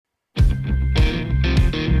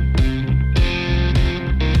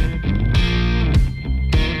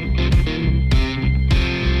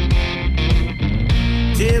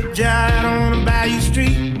jive on a bayou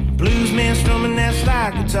street. Blues man strumming that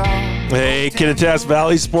slide guitar. Hey, Kittitas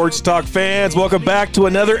Valley Sports Talk fans. Welcome back to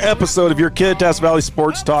another episode of your Kittitas Valley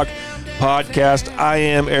Sports Talk podcast. I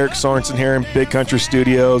am Eric Sorensen here in Big Country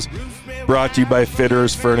Studios, brought to you by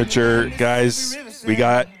Fitters Furniture. Guys, we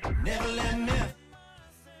got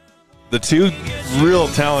the two real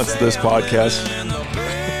talents of this podcast.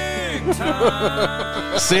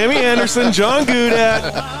 Sammy Anderson, John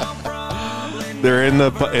Gudat. They're in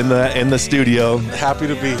the studio. Happy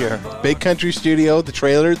to be here. Big Country Studio, the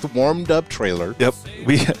trailer, the warmed up trailer. Yep.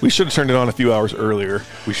 We should have turned it on a few hours earlier.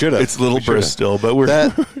 We should have. It's a little brisk still, but we're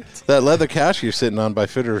that leather couch you're sitting on by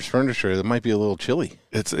Fitters Furniture, that might be a little chilly.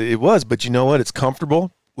 It was, but you know what? It's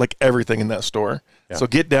comfortable, like everything in that store. Yeah. So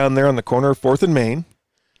get down there on the corner of 4th and Main.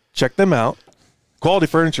 Check them out. Quality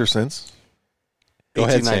furniture since. Go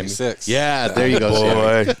ahead, Sammy. 1896. Yeah, there you go,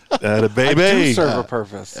 Boy, that a baby. I do serve a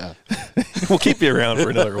purpose. Yeah. We'll keep you around for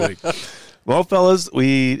another week. Well, fellas,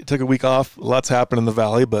 we took a week off. Lots happened in the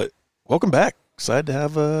Valley, but welcome back. Excited to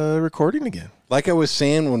have a recording again. Like I was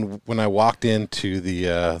saying when I walked into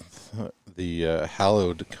the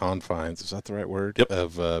hallowed confines, is that the right word? Yep.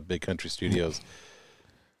 Of Big Country Studios.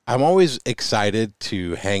 I'm always excited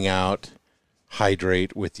to hang out,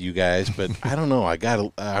 hydrate with you guys, but I don't know.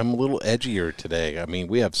 I'm a little edgier today. I mean,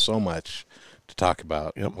 we have so much to talk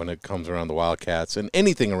about when it comes around the Wildcats and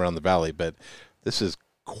anything around the Valley, but this is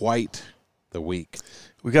quite the week.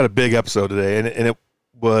 We got a big episode today, and it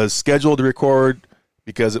was scheduled to record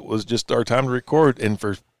because it was just our time to record, and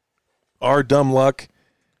for our dumb luck,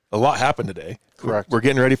 a lot happened today. Correct. We're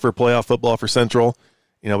getting ready for playoff football for Central.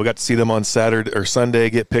 You know, we got to see them on Saturday or Sunday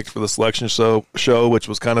get picked for the selection show, which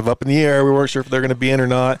was kind of up in the air. We weren't sure if they're going to be in or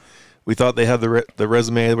not. We thought they had the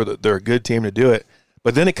resume, they're a good team to do it.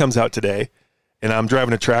 But then it comes out today, and I'm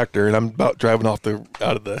driving a tractor, and I'm about driving off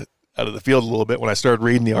out of the field a little bit when I started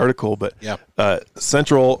reading the article. But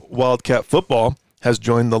Central Wildcat football has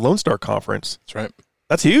joined the Lone Star Conference. That's right.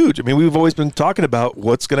 That's huge. I mean, we've always been talking about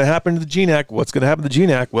what's going to happen to the GNAC. What's going to happen to the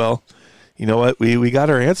GNAC? Well, you know what? We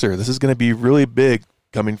got our answer. This is going to be really big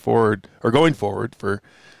going forward for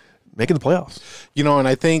making the playoffs. You know, and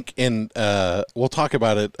I think we'll talk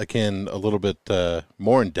about it again a little bit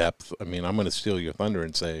more in depth. I mean, I'm going to steal your thunder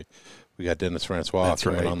and say we got Dennis Francois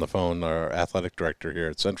on the phone, our athletic director here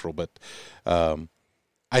at Central. But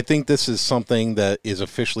I think this is something that is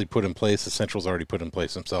officially put in place. The Central's already put in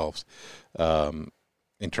place themselves.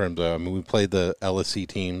 In terms of, I mean, we played the LSC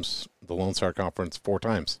teams, the Lone Star Conference, 4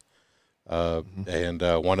 times. And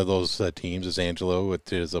one of those teams is Angelo,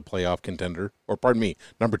 which is a playoff contender, or pardon me,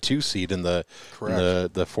 number 2 seed in the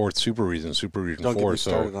 4th Super Region 4. Don't get me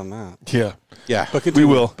started on that. Yeah, we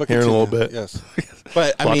will here in a little bit. Yes,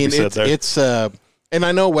 but I mean, it's and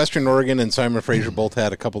I know Western Oregon and Simon Fraser both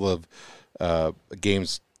had a couple of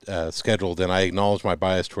games scheduled, and I acknowledge my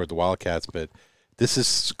bias toward the Wildcats, but this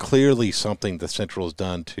is clearly something the Central has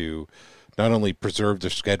done to not only preserve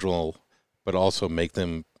their schedule, but also make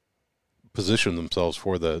them position themselves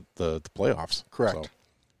for the playoffs. Correct. So,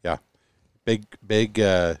 yeah, big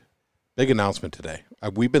announcement today.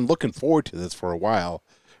 We've been looking forward to this for a while,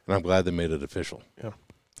 and I'm glad they made it official. Yeah.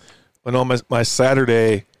 But on my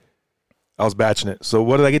Saturday, I was batching it. So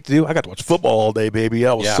what did I get to do? I got to watch football all day, baby.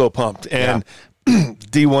 I was so pumped. And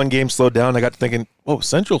D1 game slowed down. I got to thinking, whoa,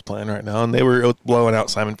 Central's playing right now, and they were blowing out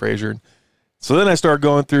Simon Fraser. So then I started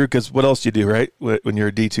going through, because what else do you do, right? When you're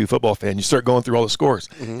a D2 football fan, you start going through all the scores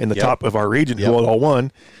in the top of our region, who all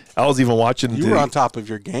won. I was even watching. You were on top of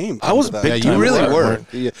your game. I was big time. You really were.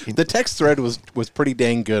 The text thread was pretty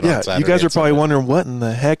dang good on Saturday. You guys are probably wondering, what in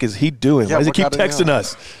the heck is he doing? Why does he keep texting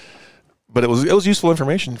us? But it was useful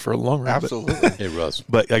information for a long run. Absolutely. It was.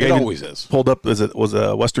 But it always is. Pulled up, was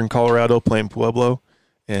Western Colorado playing Pueblo.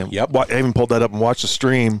 And I even pulled that up and watched the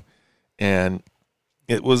stream, and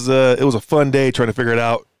it was a fun day trying to figure it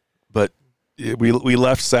out, but we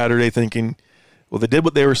left Saturday thinking, well, they did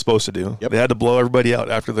what they were supposed to do. They had to blow everybody out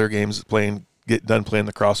after their games, get done playing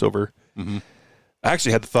the crossover. Mm-hmm. I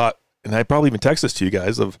actually had the thought, and I probably even texted this to you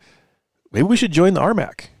guys, of maybe we should join the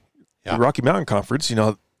RMAC, the Rocky Mountain Conference. You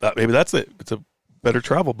know, maybe that's it. It's a better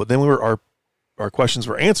travel. But then our questions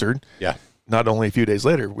were answered. Yeah. Not only a few days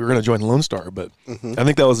later, we were going to join Lone Star, but I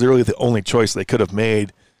think that was really the only choice they could have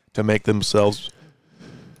made to make themselves.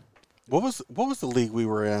 What was the league we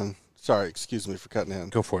were in? Sorry, excuse me for cutting in.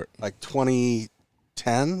 Go for it. Like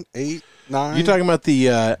 2010, 8, 9? You're talking about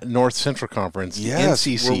the North Central Conference, yes,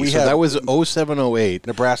 NCC. So that was 07-08.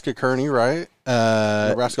 Nebraska Kearney, right?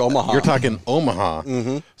 Nebraska Omaha. You're talking Omaha.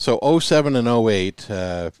 Mm-hmm. So 07 and 08,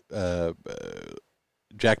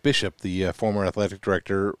 Jack Bishop, the former athletic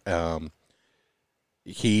director,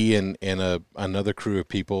 he and another crew of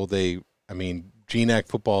people, GNAC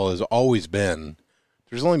football has always been,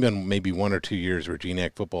 there's only been maybe 1 or 2 years where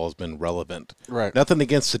GNAC football has been relevant. Right. Nothing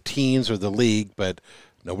against the teams or the league, but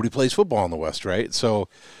nobody plays football in the West, right? So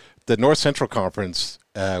the North Central Conference,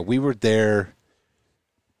 we were there,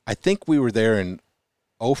 I think we were there in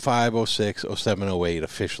 05, 06, 07, 08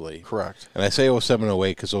 officially. Correct. And I say 07,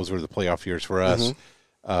 08 because those were the playoff years for us.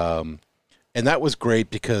 Mm-hmm. And that was great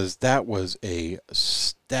because that was a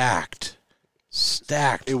stacked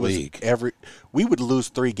league. We would lose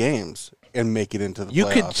 3 games and make it into the playoffs. You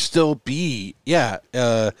could still be, I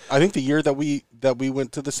think the year that we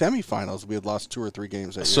went to the semifinals, we had lost 2 or 3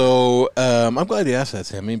 games that year. So I'm glad you asked that,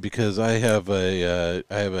 Sammy, because I have a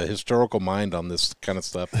historical mind on this kind of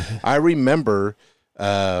stuff. I remember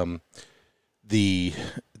the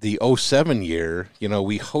 07 year.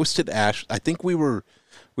 We hosted Ash. I think we were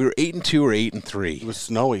 8-2 or 8-3. It was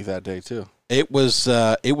snowy that day too. It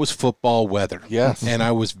was football weather. Yes. And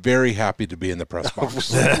I was very happy to be in the press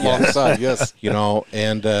box. Alongside, yes.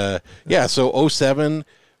 So 07,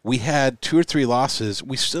 we had 2 or 3 losses.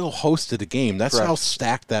 We still hosted a game. That's Correct. how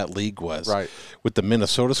stacked that league was. Right. With the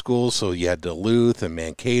Minnesota schools, so you had Duluth and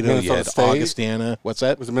Mankato, you had State. Augustana. What's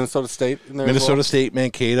that? Was it Minnesota State in there? Minnesota State,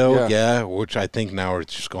 Mankato, yeah, which I think now are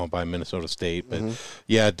just going by Minnesota State. But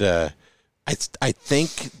you had, I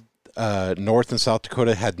think North and South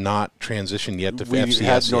Dakota had not transitioned yet to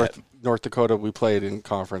FCS had North Dakota. We played in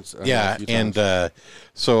conference. That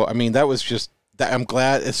was just. I'm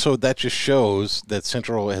glad. So that just shows that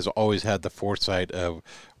Central has always had the foresight of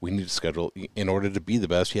we need to schedule in order to be the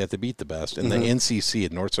best. You have to beat the best, and the NCC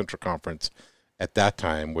at North Central Conference at that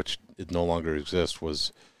time, which it no longer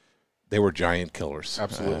exists, they were giant killers.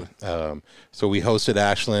 Absolutely. So we hosted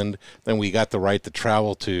Ashland. Then we got the right to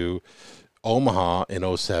travel to Omaha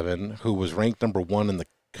in 07, who was ranked number 1 in the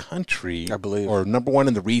country, I believe, or number 1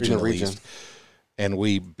 in the region at least. And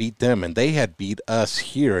we beat them, and they had beat us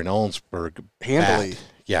here in Ellensburg handily.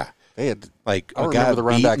 Yeah, they had I remember the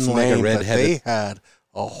running back's name, but they had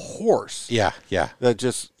a horse. Yeah. That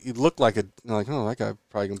just he looked like that guy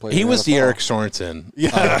probably can play. He was the Eric Sorensen.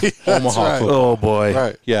 Omaha right. football. Oh boy.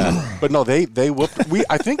 Right. Yeah. But no, they whooped.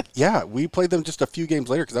 We played them just a few games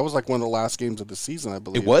later because that was like one of the last games of the season, I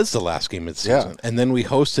believe. It was the last game of the season, and then we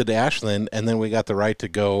hosted Ashland, and then we got the right to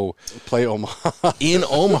go play Omaha in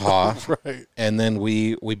Omaha, right? And then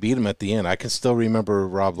we beat them at the end. I can still remember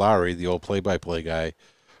Rob Lowry, the old play-by-play guy,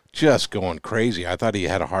 just going crazy. I thought he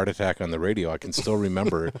had a heart attack on the radio. I can still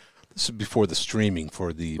remember. This is before the streaming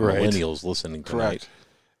for the millennials listening tonight.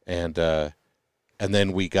 Correct. And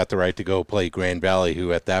then we got the right to go play Grand Valley,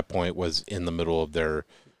 who at that point was in the middle of their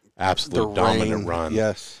absolute dominant run.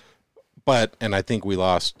 Yes. And I think we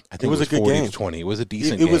lost. I think it was a good 40-20. It was a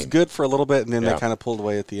decent game. It was good for a little bit, and then they kind of pulled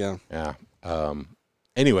away at the end. Yeah.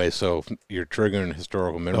 Anyway, so you're triggering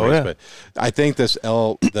historical memories, but I think this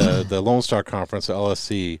the Lone Star Conference, the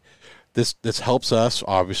LSC, this helps us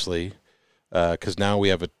obviously because now we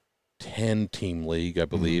have a 10-team league, I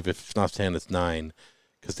believe. If it's not 10, it's 9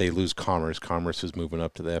 because they lose Commerce. Commerce is moving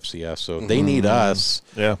up to the FCS, so they need us,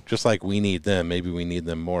 just like we need them. Maybe we need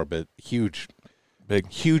them more, but huge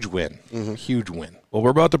win, huge win. Well, we're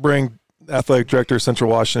about to bring Athletic Director of Central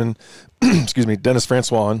Washington, Dennis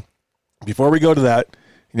Francois on. Before we go to that,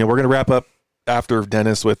 we're going to wrap up after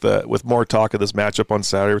Dennis with more talk of this matchup on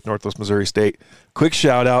Saturday with Northwest Missouri State. Quick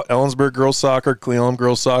shout out, Ellensburg girls soccer, Cleveland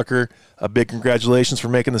girls soccer. A big congratulations for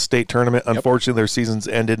making the state tournament. Yep. Unfortunately, their seasons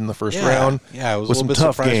ended in the first round. Yeah, it was with a little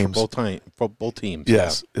some bit tough games for both teams.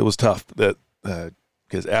 Yes, it was tough that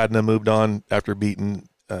because Adna moved on after beating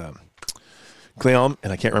Cleon,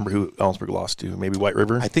 and I can't remember who Ellensburg lost to. Maybe White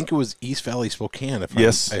River. I think it was East Valley Spokane.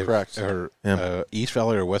 Correct. Or East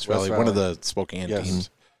Valley or West Valley, one of the Spokane teams.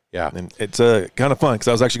 Yeah, and it's kind of fun because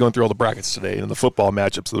I was actually going through all the brackets today and the football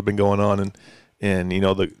matchups that have been going on, and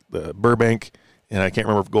the Burbank, and I can't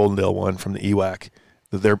remember if Goldendale won from the EWAC.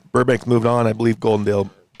 Burbank moved on, I believe.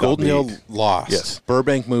 Goldendale lost. Yes,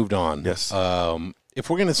 Burbank moved on. Yes. If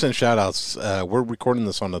we're going to send shout-outs, we're recording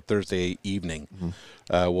this on a Thursday evening.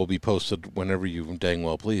 Will be posted whenever you dang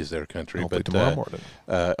well please, their country. Hopefully tomorrow morning.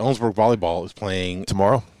 Ellensburg Volleyball is playing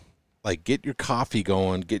tomorrow. Like, get your coffee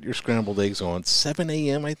going, get your scrambled eggs going. 7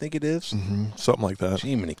 a.m., I think it is. Something like that.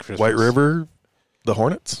 Gee, many Christmas. White River, the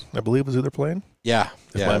Hornets, I believe, is who they're playing. Yeah.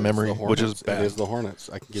 My memory, which is bad. It is the Hornets.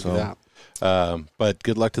 I can give you that. But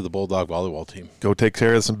good luck to the Bulldog volleyball team. Go take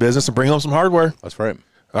care of some business and bring home some hardware. That's right.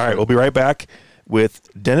 All right, we'll be right back with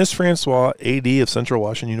Dennis Francois, AD of Central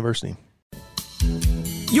Washington University.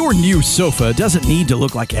 Your new sofa doesn't need to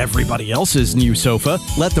look like everybody else's new sofa.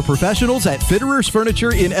 Let the professionals at Fitterers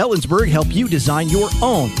Furniture in Ellensburg help you design your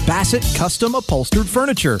own Bassett custom upholstered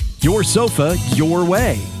furniture. Your sofa, your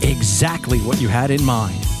way. Exactly what you had in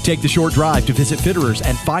mind. Take the short drive to visit Fitterers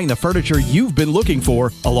and find the furniture you've been looking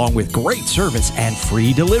for, along with great service and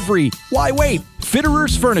free delivery. Why wait?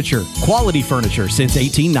 Fitterers Furniture. Quality furniture since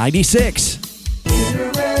 1896.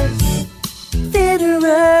 Fitterers.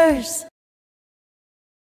 Fitterers.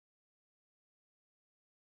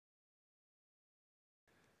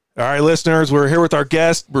 All right, listeners, we're here with our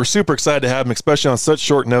guest. We're super excited to have him, especially on such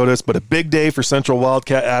short notice, but a big day for Central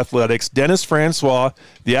Wildcat Athletics. Dennis Francois,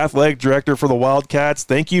 the athletic director for the Wildcats.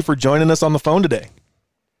 Thank you for joining us on the phone today.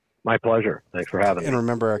 My pleasure. Thanks for having me. And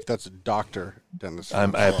remember, that's Dr. Dennis.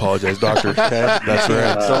 I apologize, Doctor. Okay, that's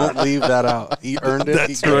right. Don't leave that out. He earned it.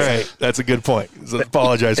 That's right. That's a good point. So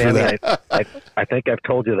apologize Sammy, for that. I think I've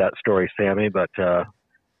told you that story, Sammy, but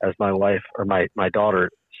as my wife or my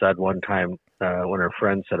daughter said one time, when her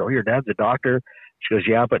friend said, "Oh, your dad's a doctor," she goes,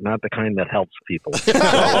 "Yeah, but not the kind that helps people."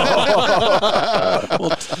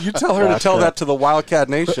 Well, you tell her to tell that to the Wildcat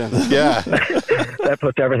Nation. Yeah. That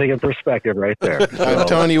puts everything in perspective right there. I'm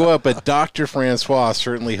telling you what, but Dr. Francois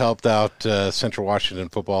certainly helped out Central Washington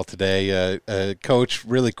football today. Coach,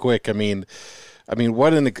 really quick, I mean,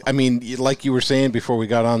 like you were saying before we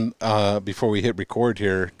got on, before we hit record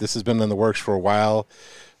here, this has been in the works for a while.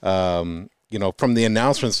 From the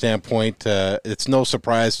announcement standpoint, it's no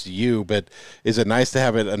surprise to you, but is it nice to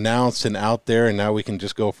have it announced and out there, and now we can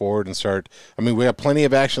just go forward and start? I mean, we have plenty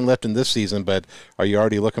of action left in this season, but are you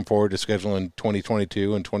already looking forward to scheduling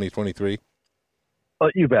 2022 and 2023?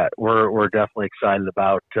 You bet. We're definitely excited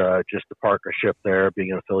about just the partnership there,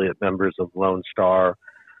 being affiliate members of Lone Star.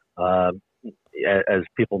 As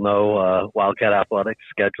people know, Wildcat Athletics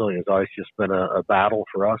scheduling has always just been a battle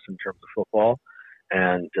for us in terms of football.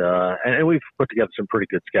 And we've put together some pretty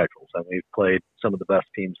good schedules. I mean, we've played some of the best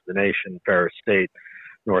teams in the nation: Ferris State,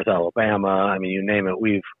 North Alabama. I mean, you name it.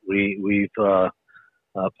 We've played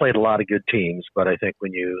a lot of good teams. But I think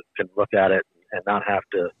when you can look at it and not have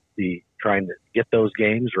to be trying to get those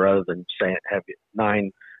games, rather than have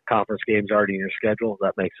 9 conference games already in your schedule,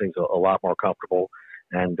 that makes things a lot more comfortable.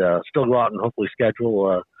 And still go out and hopefully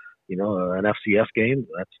schedule an FCS game.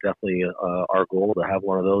 That's definitely our goal, to have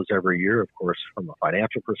one of those every year, of course, from a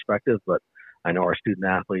financial perspective. But I know our student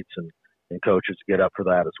athletes and coaches get up for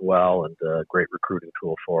that as well, and a great recruiting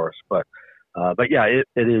tool for us. But yeah, it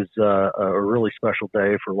is a really special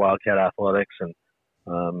day for Wildcat Athletics, and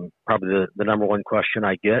probably the number one question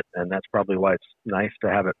I get, and that's probably why it's nice to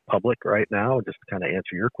have it public right now, just to kind of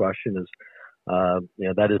answer your question, is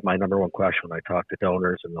that is my number one question when I talk to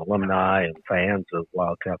donors and alumni and fans of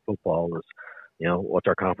Wildcat football is, what's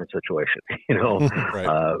our conference situation?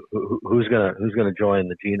 Right. Who's gonna join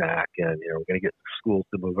the GNAC, and we're gonna get schools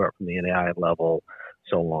to move up from the NAI level,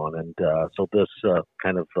 so on. And so this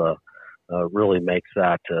kind of really makes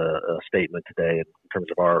that a statement today in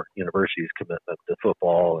terms of our university's commitment to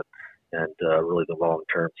football and really the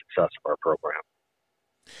long-term success of our program.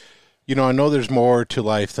 I know there's more to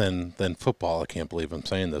life than football. I can't believe I'm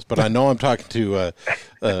saying this, but I know I'm talking to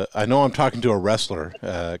a wrestler,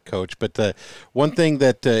 Coach. But one thing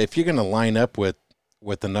that if you're going to line up with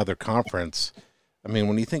another conference, I mean,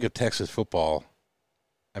 when you think of Texas football,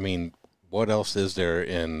 I mean, what else is there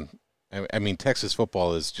in? I mean, Texas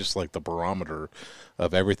football is just like the barometer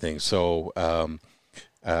of everything. So.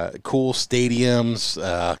 Cool stadiums,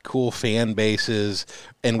 cool fan bases,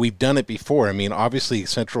 and we've done it before. I mean, obviously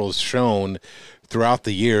Central has shown throughout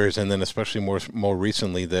the years, and then especially more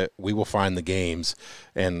recently, that we will find the games.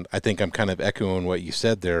 And I think I'm kind of echoing what you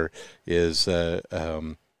said there is,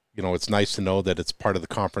 it's nice to know that it's part of the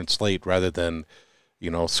conference slate rather than,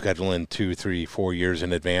 scheduling 2, 3, 4 years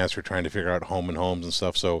in advance or trying to figure out home and homes and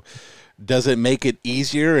stuff. So does it make it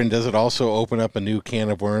easier, and does it also open up a new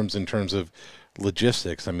can of worms in terms of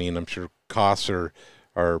logistics? I mean, I'm sure costs are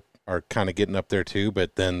kind of getting up there too,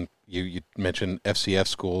 but then you mentioned FCS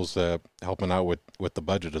schools helping out with the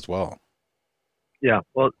budget as well. Yeah,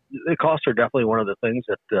 well, the costs are definitely one of the things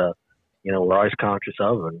that we're always conscious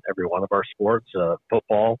of in every one of our sports.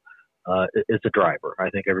 Football is a driver. I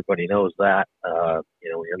think everybody knows that. When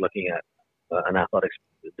you're looking at an athletics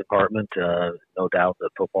department, no doubt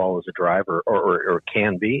that football is a driver, or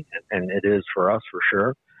can be, and it is for us for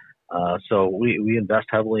sure. So we invest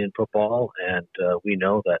heavily in football, and we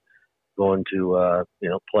know that going to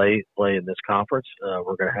play in this conference,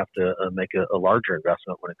 we're going to have to make a larger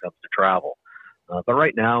investment when it comes to travel. But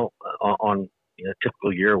right now, on a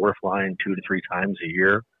typical year, we're flying 2 to 3 times a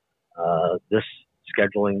year. This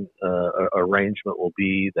scheduling arrangement will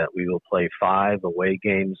be that we will play 5 away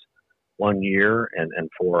games one year and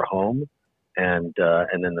 4 home, and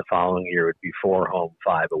then the following year would be 4 home,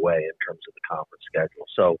 5 away in terms of the conference schedule.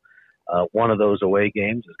 So one of those away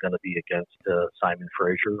games is going to be against Simon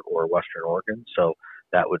Fraser or Western Oregon. So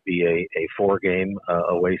that would be a 4-game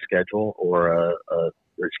away schedule, or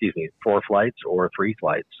 4 flights or 3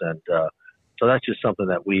 flights, and so that's just something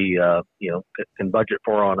that we can budget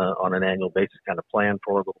for on an annual basis, kind of plan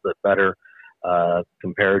for a little bit better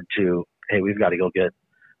compared to, hey, we've got to go get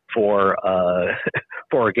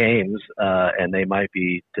 4 games and they might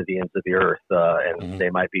be to the ends of the earth and they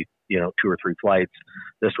might be 2 or 3 flights.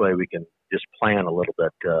 This way we can just plan a little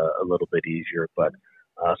bit easier. But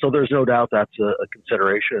so there's no doubt that's a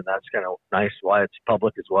consideration, and that's kind of nice why it's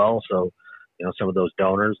public as well. So some of those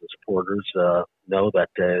donors and supporters know that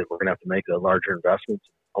we're going to have to make a larger investment.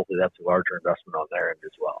 Hopefully that's a larger investment on their end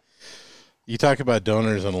as well. You talk about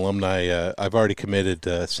donors and alumni. I've already committed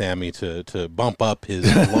Sammy to bump up his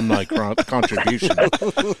alumni contribution.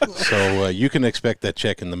 So you can expect that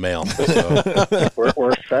check in the mail. So.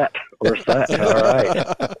 We're set. We're set. All right.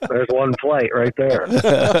 There's one flight right there.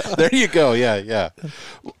 There you go. Yeah.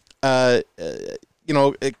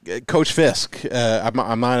 Coach Fisk,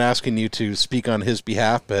 I'm not asking you to speak on his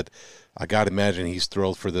behalf, but I got to imagine he's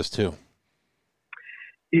thrilled for this too.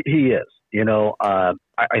 He is.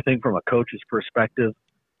 I think from a coach's perspective,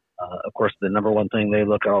 of course, the number one thing they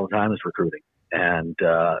look at all the time is recruiting. And,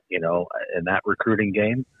 in that recruiting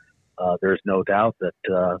game, there's no doubt that,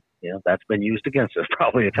 that's been used against us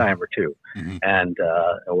probably a time or two. Mm-hmm. And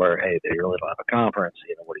where, hey, they really don't have a conference,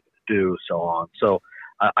 what are you going to do, so on. So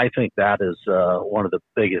I think that is one of the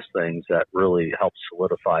biggest things that really helps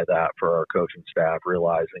solidify that for our coaching staff,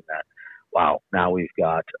 realizing that, wow, now we've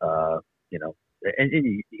got, and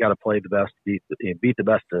you got to play the best, beat the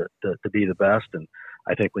best to be the best. And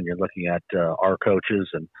I think when you're looking at our coaches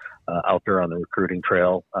and out there on the recruiting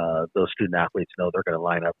trail, those student athletes know they're going to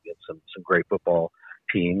line up against some great football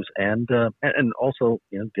teams, and also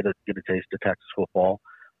get a taste of Texas football,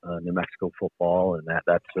 New Mexico football, and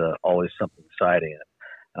that's always something exciting.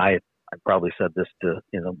 And I probably said this to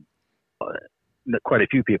quite a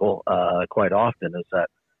few people quite often, is that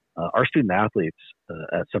our student athletes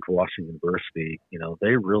at Central Washington University,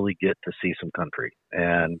 they really get to see some country.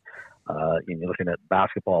 And you're looking at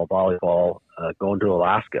basketball, volleyball, going to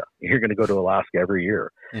Alaska. You're going to go to Alaska every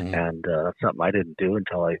year. Mm-hmm. And that's something I didn't do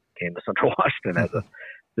until I came to Central Washington as a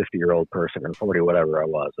 50-year-old person, or 40, whatever I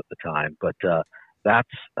was at the time. But that's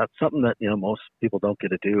something that, most people don't get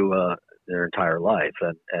to do their entire life.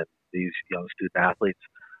 And these young student athletes,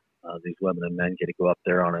 these women and men, get to go up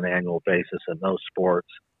there on an annual basis in those sports.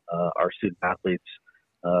 Our student athletes,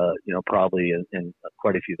 probably in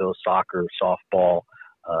quite a few of those, soccer, softball,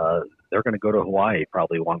 they're going to go to Hawaii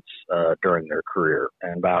probably once during their career,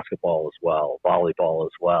 and basketball as well, volleyball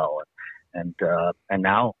as well. And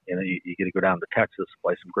now, you get to go down to Texas,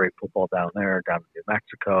 play some great football down there, down to New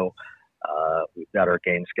Mexico. We've got our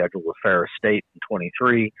game scheduled with Ferris State in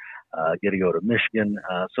 23, get to go to Michigan.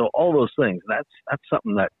 So all those things, that's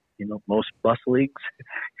something that, most bus leagues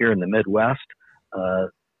here in the Midwest, a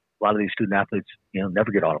lot of these student athletes,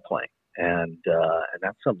 never get on a plane, and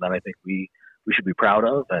that's something that I think we should be proud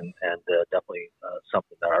of, and definitely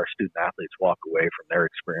something that our student athletes walk away from their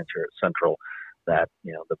experience here at Central that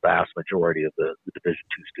the vast majority of the Division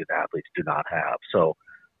II student athletes do not have. So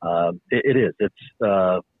it is.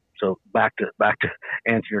 It's so back to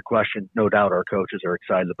answer your question. No doubt our coaches are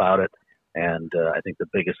excited about it, and I think the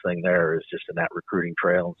biggest thing there is just in that recruiting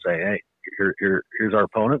trail and say, hey, here's our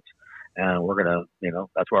opponents. And we're going to,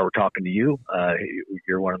 that's why we're talking to you.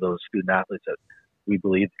 You're one of those student athletes that we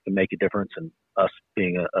believe can make a difference in us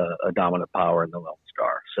being a dominant power in the Lone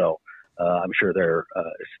Star. So I'm sure they're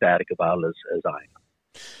ecstatic about it as I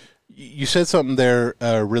am. You said something there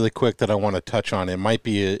really quick that I want to touch on. It might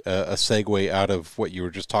be a segue out of what you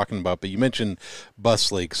were just talking about, but you mentioned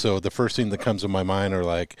bus league. So the first thing that comes to my mind are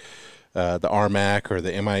like the RMAC or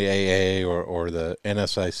the MIAA or the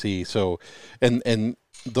NSIC. So, and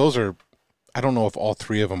those are, I don't know if all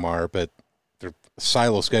three of them are, but they're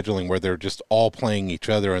silo scheduling where they're just all playing each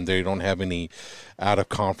other and they don't have any out of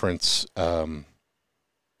conference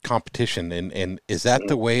competition. And is that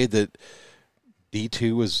the way that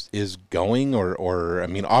D2 is going, or I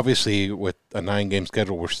mean, obviously with a 9-game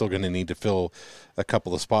schedule, we're still going to need to fill a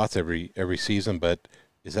couple of spots every season, but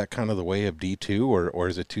is that kind of the way of D2 or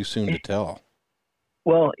is it too soon to tell?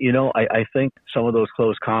 Well, I think some of those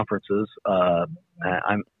closed conferences,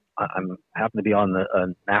 I'm happen to be on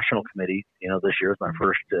the national committee. This year is my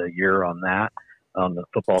first year on that, on the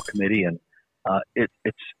football committee, and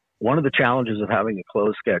it's one of the challenges of having a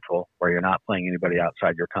closed schedule where you're not playing anybody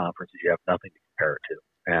outside your conference is you have nothing to compare it to.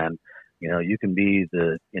 And, you can be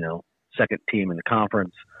the, second team in the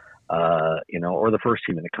conference, or the first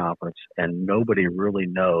team in the conference, and nobody really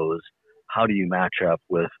knows how do you match up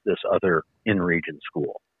with this other in-region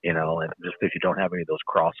school, and just because you don't have any of those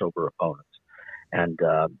crossover opponents. And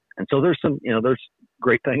so there's there's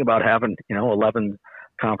great thing about having, 11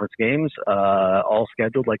 conference games, all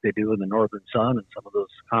scheduled like they do in the Northern Sun and some of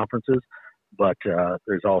those conferences. But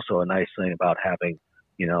there's also a nice thing about having,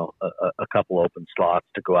 a couple open slots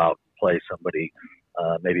to go out and play somebody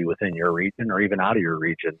maybe within your region or even out of your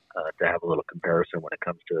region to have a little comparison when it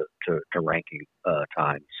comes to ranking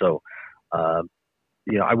time. So, I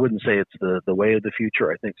wouldn't say it's the way of the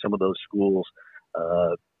future. I think some of those schools,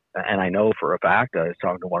 and I know for a fact, I was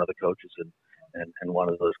talking to one of the coaches in one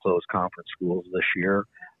of those closed conference schools this year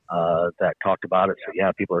that talked about it. So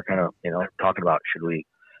yeah, people are kind of, talking about, should we,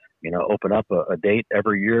 open up a date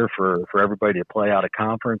every year for everybody to play out of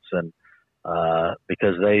conference, and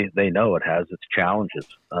because they know it has its challenges,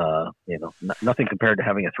 nothing compared to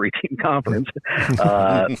having a 3-team conference,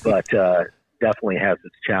 but definitely has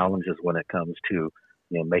its challenges when it comes to,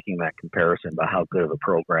 making that comparison about how good of a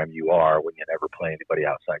program you are when you never play anybody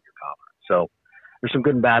outside your conference. So there's some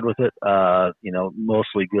good and bad with it,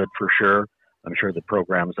 mostly good for sure. I'm sure the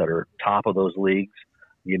programs that are top of those leagues,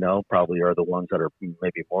 probably are the ones that are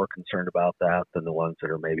maybe more concerned about that than the ones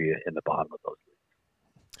that are maybe in the bottom of those leagues.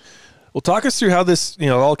 Well, talk us through how this,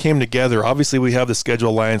 all came together. Obviously, we have the schedule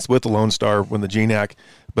alliance with the Lone Star when the GNAC,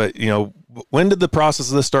 but, when did the process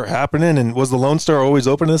of this start happening, and was the Lone Star always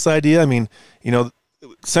open to this idea? I mean,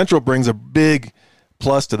 Central brings a big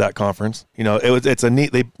plus to that conference. It's a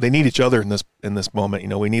neat, they need each other in this moment.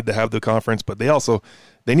 We need to have the conference, but they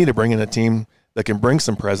need to bring in a team that can bring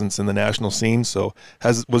some presence in the national scene. So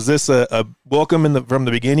was this a welcome from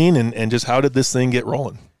the beginning, and just how did this thing get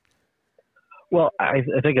rolling? Well, I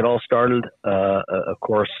think it all started, of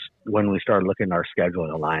course, when we started looking at our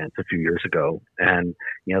scheduling alliance a few years ago. And,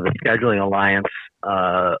 the scheduling alliance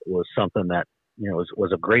was something that,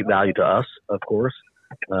 was of great value to us, of course,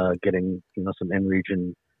 getting, some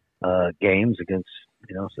in-region games against,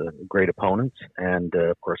 some great opponents, and,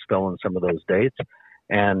 of course, filling some of those dates.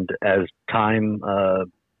 And as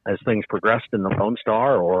as things progressed in the Lone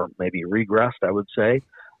Star, or maybe regressed, I would say,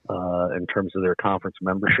 in terms of their conference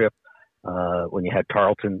membership, when you had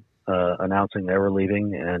Tarleton announcing they were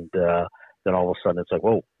leaving, and then all of a sudden it's like,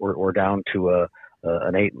 whoa, we're down to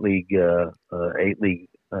an 8-team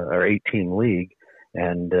league,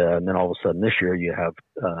 and then all of a sudden this year you have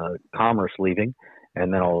Commerce leaving,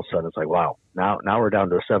 and then all of a sudden it's like, wow, now we're down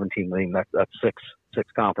to a 17 league. That's six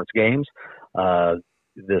conference games.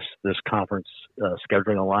 This conference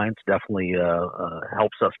scheduling alliance definitely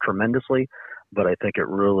helps us tremendously, but I think it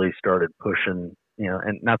really started pushing.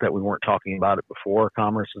 And not that we weren't talking about it before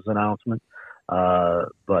Commerce's announcement,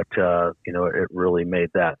 but it really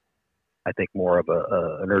made that, I think, more of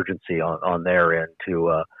an urgency on their end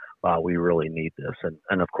to, wow, we really need this.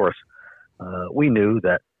 And of course, we knew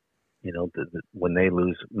that, when they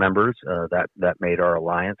lose members, that made our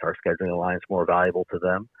alliance, our scheduling alliance, more valuable to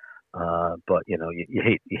them. But you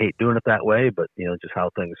hate doing it that way, but just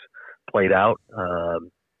how things played out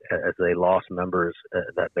as they lost members,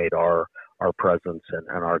 that made our presence and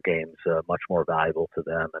our games much more valuable to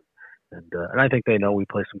them, and I think they know we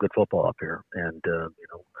play some good football up here. And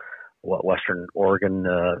Western Oregon,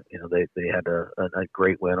 they had a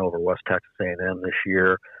great win over West Texas A&M this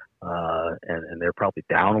year, and they're probably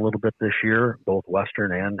down a little bit this year, both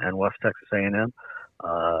Western and West Texas A&M.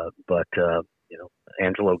 But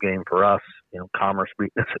Angelo game for us, Commerce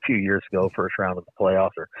beat us a few years ago, first round of the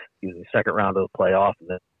playoffs, or using second round of the playoff, and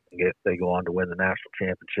then they go on to win the national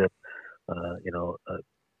championship. A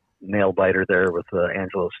nail biter there with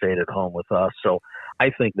Angelo State at home with us. So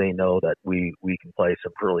I think they know that we can play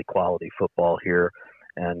some really quality football here.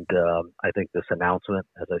 And I think this announcement,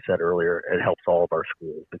 as I said earlier, it helps all of our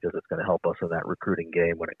schools, because it's going to help us in that recruiting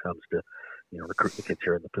game when it comes to, recruiting kids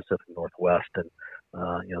here in the Pacific Northwest, and,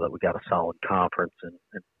 that we got a solid conference and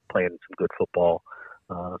playing some good football.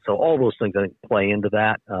 So all those things, I think, play into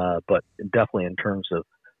that. But definitely in terms of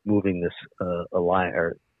moving this alliance,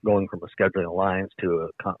 or going from a scheduling alliance to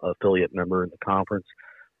a affiliate member in the conference,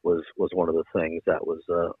 was one of the things that was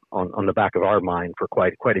on the back of our mind for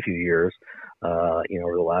quite a few years,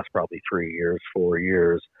 over the last probably 4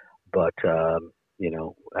 years. But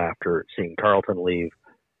after seeing Tarleton leave,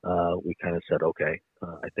 we kind of said, okay,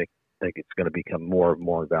 I think it's going to become more and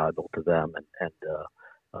more valuable to them, and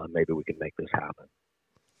maybe we can make this happen.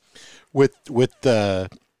 With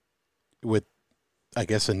I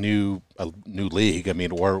guess a new league. I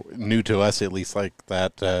mean, or new to us at least, like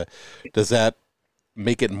that. Does that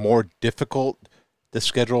make it more difficult to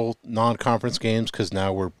schedule non-conference games because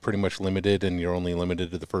now we're pretty much limited, and you're only limited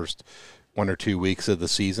to the first 1 or 2 weeks of the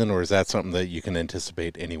season, or is that something that you can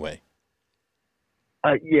anticipate anyway?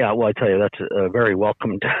 Yeah, well, I tell you, that's a very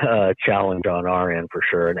welcomed challenge on our end for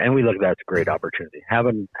sure, and we look at that as a great opportunity.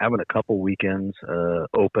 Having a couple weekends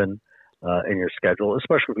open in your schedule,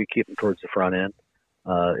 especially if we keep them towards the front end,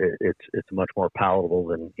 it's much more palatable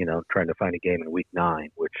than trying to find a game in week 9,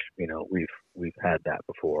 which we've had that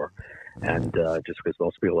before, and just because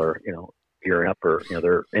most people are gearing up for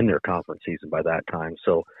they're in their conference season by that time.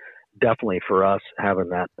 So definitely for us having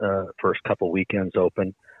that first couple weekends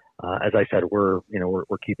open, as I said, we're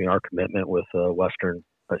keeping our commitment with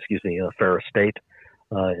Ferris State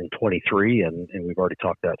in 23, and we've already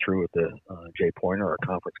talked that through with Jay Pointer, our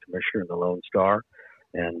conference commissioner, and the Lone Star.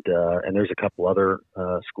 And there's a couple other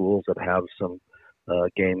schools that have some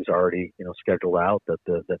games already scheduled out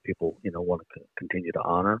that people want to continue to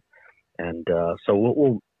honor, and so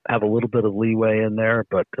we'll have a little bit of leeway in there,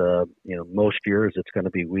 but most years it's going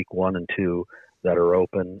to be week 1 and 2 that are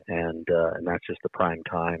open, and that's just the prime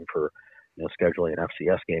time for scheduling an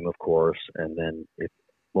FCS game, of course, and then if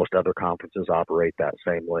most other conferences operate that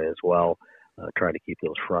same way as well, trying to keep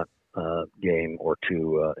those front game or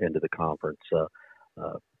 2 into the conference.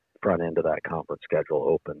 Front end of that conference schedule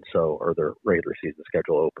open, or their regular season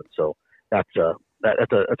schedule open. So that's a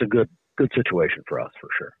good situation for us for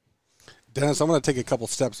sure. Dennis, I'm going to take a couple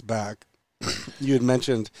steps back. You had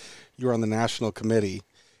mentioned you were on the national committee,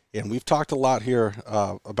 and we've talked a lot here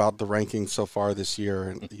about the rankings so far this year,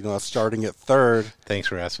 and starting at 3rd. Thanks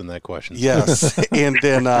for asking that question. Yes, and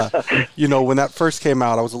then when that first came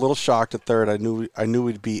out, I was a little shocked at 3rd. I knew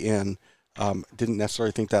we'd be in. Didn't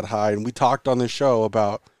necessarily think that high, and we talked on this show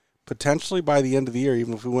about potentially by the end of the year,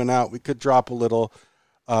 even if we went out, we could drop a little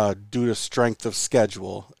due to strength of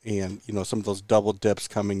schedule and some of those double dips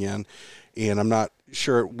coming in. And I'm not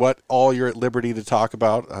sure what all you're at liberty to talk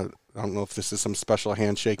about. I don't know if this is some special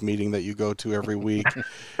handshake meeting that you go to every week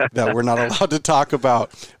that we're not allowed to talk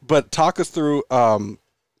about. But talk us through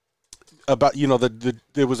about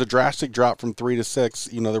there was a drastic drop from 3 to 6.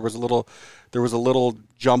 There was a little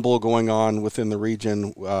jumble going on within the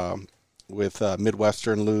region with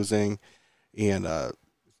Midwestern losing, and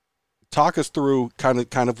talk us through kind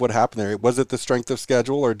of what happened there. Was it the strength of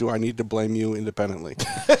schedule, or do I need to blame you independently?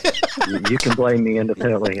 You can blame me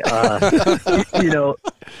independently.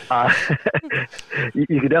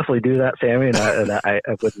 You could definitely do that, Sammy, and I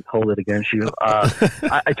wouldn't hold it against you.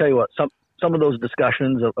 I tell you what, some of those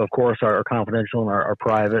discussions, of course, are confidential and are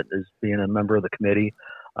private as being a member of the committee.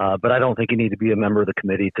 But I don't think you need to be a member of the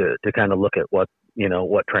committee to kind of look at what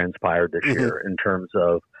transpired this year in terms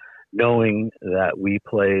of knowing that we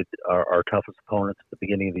played our toughest opponents at the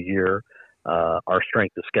beginning of the year, our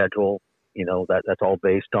strength of schedule, that's all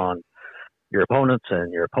based on your opponents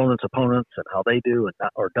and your opponents' opponents and how they do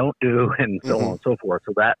or don't do, and so on and so forth.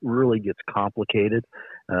 So that really gets complicated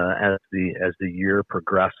as the year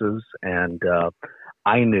progresses. And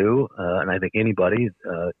I knew, and I think anybody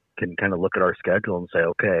can kind of look at our schedule and say,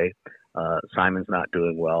 okay, Simon's not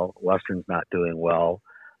doing well, Western's not doing well,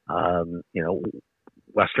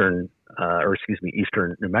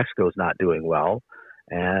 Eastern New Mexico is not doing well.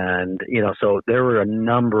 And, so there were a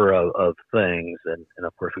number of things. And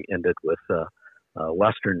of course, we ended with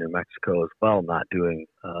Western New Mexico as well, not doing,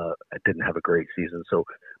 didn't have a great season. So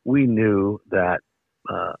we knew that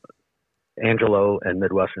Angelo and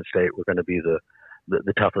Midwestern State were going to be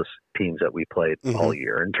the toughest teams that we played all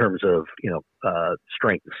year in terms of,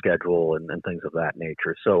 strength of schedule and things of that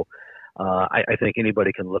nature. So I think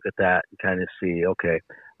anybody can look at that and kind of see, okay,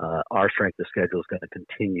 our strength of schedule is going to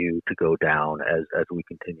continue to go down as we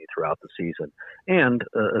continue throughout the season. And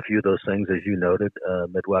a few of those things, as you noted,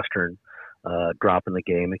 Midwestern dropping the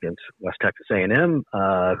game against West Texas A&M,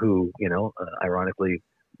 who, ironically,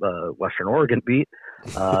 Western Oregon beat.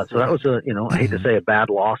 So that was I hate to say a bad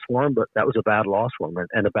loss for them, but that was a bad loss for them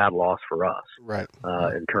and a bad loss for us, right?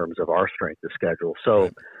 In terms of our strength of schedule. So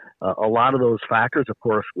a lot of those factors, of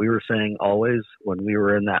course, we were saying always when we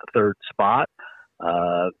were in that 3rd spot,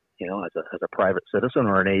 as a private citizen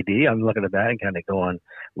or an AD, I'm looking at that and kind of going,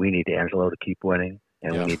 we need Angelo to keep winning,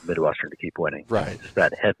 and we need Midwestern to keep winning. Right. Just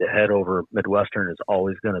that head-to-head over Midwestern is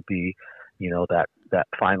always going to be, that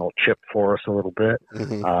final chip for us a little bit.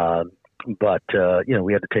 But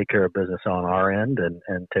we had to take care of business on our end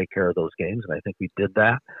and take care of those games, and I think we did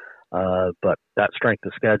that. But that strength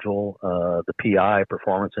of schedule, the PI,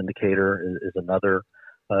 performance indicator, is another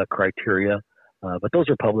criteria. But those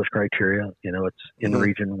are published criteria. It's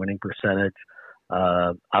in-region winning percentage.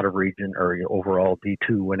 out of region or your overall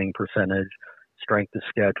D2 winning percentage, strength of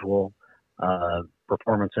schedule,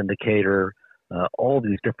 performance indicator, all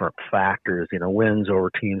these different factors, wins over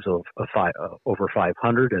teams of over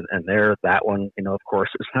 500. And there, that one, of course,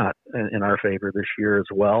 is not in our favor this year as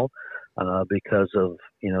well, because of,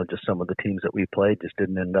 just some of the teams that we played just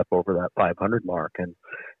didn't end up over that 500 mark. And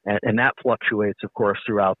that fluctuates, of course,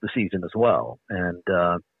 throughout the season as well. And,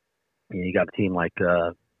 you got a team like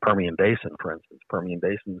Permian Basin, for instance. Permian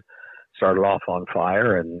Basin started off on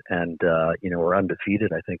fire and were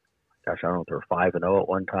undefeated. I think, I don't know if they were 5-0 at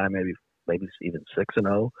one time, maybe even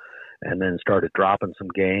 6-0, and then started dropping some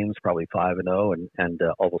games, probably 5-0, and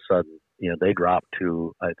all of a sudden, they dropped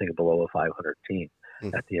to, I think, below a 500 team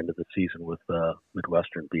at the end of the season with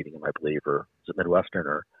Midwestern beating them, I believe, or was it Midwestern?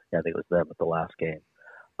 Or I think it was them at the last game.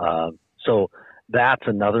 So that's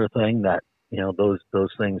another thing that, those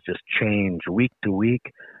things just change week to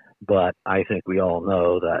week. But I think we all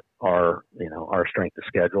know that our strength of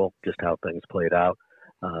schedule, just how things played out,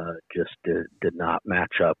 just did not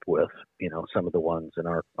match up with, some of the ones in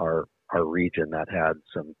our region that had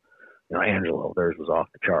some, Angelo, theirs was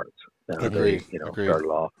off the charts. Agreed. They, started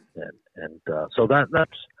off. And so that's,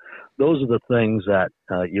 those are the things that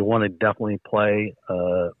you want to definitely play,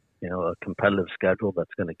 a competitive schedule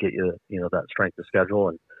that's going to get you, that strength of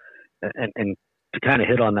schedule. And to kind of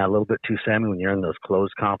hit on that a little bit too, Sammy, when you're in those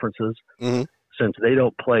closed conferences, since they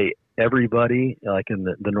don't play everybody, like in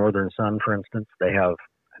the Northern Sun, for instance, they have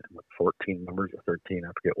 14 members or 13,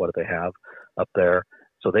 I forget what they have up there.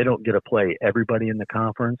 So they don't get to play everybody in the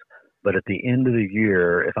conference. But at the end of the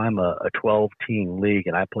year, if I'm a 12-team league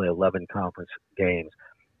and I play 11 conference games,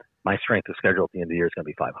 my strength of schedule at the end of the year is going to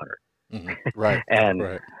be 500. Right. And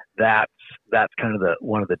right. that's kind of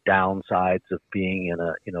one of the downsides of being in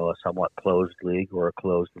a somewhat closed league or a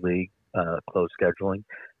closed league, closed scheduling,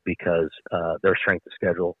 because their strength of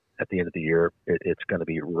schedule at the end of the year, it's going to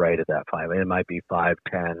be right at that 5. It might be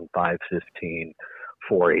 510, 515,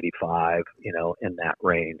 485, in that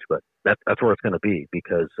range, but that's where it's going to be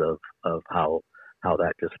because of how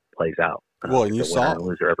that just plays out. Well, and you saw and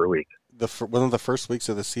loser every week. One of the first weeks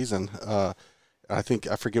of the season, I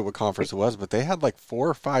forget what conference it was, but they had like 4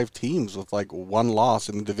 or 5 teams with like one loss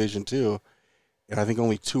in the Division II, and I think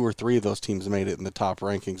only 2 or 3 of those teams made it in the top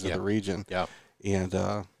rankings of the region. Yeah, and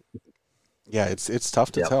it's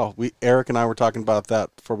tough to tell. Eric and I were talking about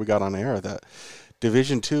that before we got on air. That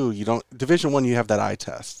Division II, Division I, you have that eye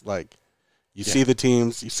test. Like you see the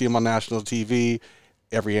teams, you see them on national TV.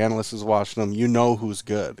 Every analyst is watching them. You know who's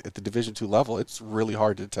good. At the Division II level, it's really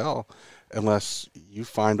hard to tell unless you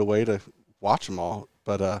find a way to watch them all.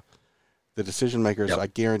 But the decision makers, I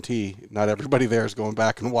guarantee, not everybody there is going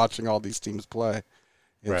back and watching all these teams play.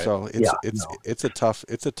 And so it's a tough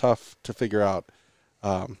to figure out.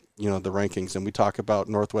 The rankings, and we talk about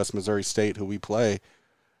Northwest Missouri State, who we play.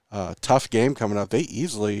 Tough game coming up. They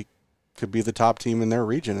easily could be the top team in their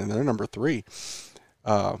region, and they're number 3.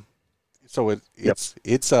 So it's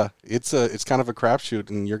kind of a crapshoot,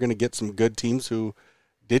 and you're going to get some good teams who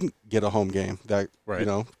didn't get a home game that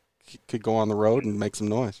could go on the road and make some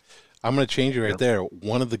noise. I'm going to change it right there.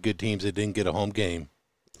 One of the good teams that didn't get a home game,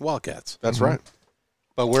 Wildcats. That's right.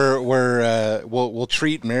 But we'll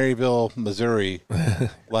treat Maryville, Missouri,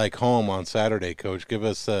 like home on Saturday, Coach. Give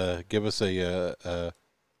us a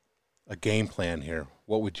game plan here.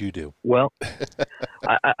 What would you do? Well,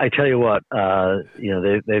 I tell you what,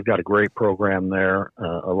 they've got a great program there,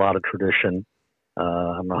 a lot of tradition.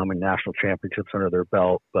 I don't know how many national championships under their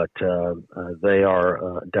belt, but they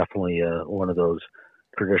are definitely one of those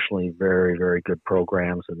traditionally very, very good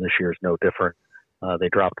programs, and this year's no different. They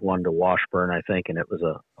dropped one to Washburn, I think, and it was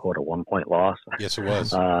a 1-point loss. Yes, it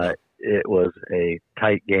was. It was a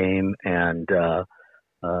tight game, and and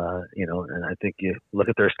I think you look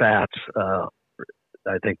at their stats.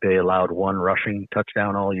 I think they allowed 1 rushing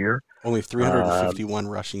touchdown all year. Only 351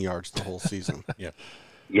 rushing yards the whole season.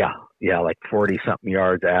 Yeah, like 40-something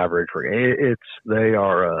yards average. They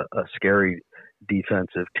are a scary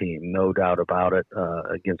defensive team, no doubt about it.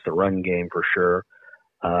 Against the run game for sure.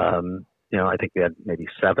 I think they had maybe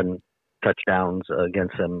 7 touchdowns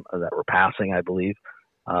against them that were passing, I believe.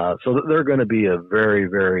 So they're going to be a very,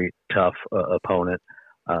 very tough opponent.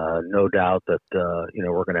 No doubt that,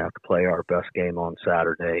 we're going to have to play our best game on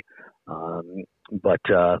Saturday. But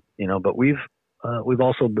we've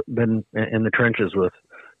also been in the trenches with,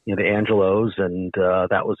 the Angelos, and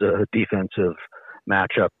that was a defensive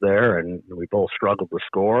matchup there, and we both struggled to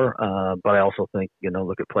score. But I also think,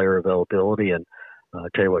 look at player availability, and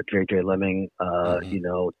tell you what, J.J. Lemming,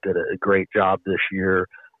 did a great job this year.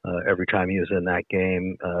 Every time he was in that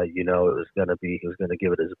game, he was going to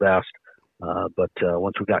give it his best. But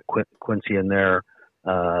once we got Quincy in there,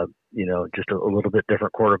 just a little bit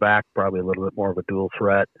different quarterback, probably a little bit more of a dual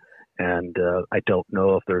threat. And I don't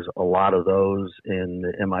know if there's a lot of those in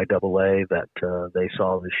the MIAA that they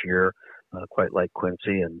saw this year, quite like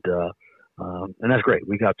Quincy. And that's great.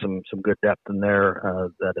 We got some good depth in there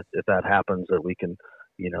that if that happens, that we can,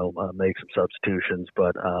 make some substitutions.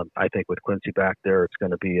 But I think with Quincy back there, it's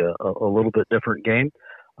going to be a little bit different game.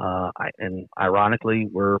 And ironically,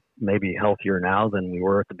 we're maybe healthier now than we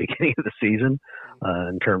were at the beginning of the season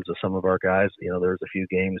in terms of some of our guys. There's a few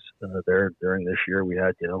games there during this year we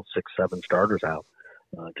had 6-7 starters out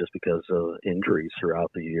just because of injuries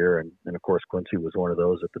throughout the year, and of course Quincy was one of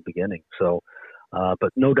those at the beginning. So,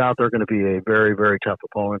 but no doubt they're going to be a very, very tough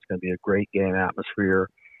opponent. It's going to be a great game atmosphere.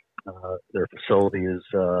 Their facility is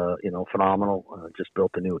phenomenal. Just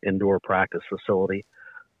built a new indoor practice facility.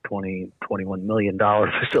 $21 million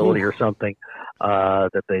facility or something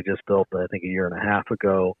that they just built, I think, a year and a half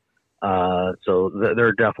ago. So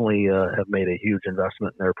they're definitely have made a huge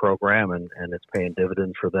investment in their program, and it's paying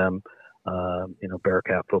dividends for them.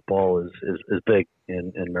 Bearcat football is big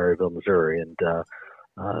in Maryville, Missouri, and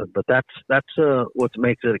but that's what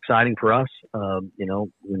makes it exciting for us. When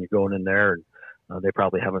you're going in there, and they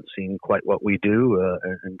probably haven't seen quite what we do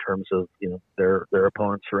in terms of their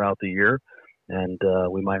opponents throughout the year. And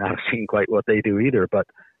we might not have seen quite what they do either, but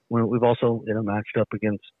we've also matched up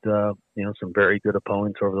against some very good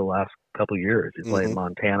opponents over the last couple of years. You play in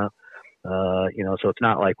Montana, so it's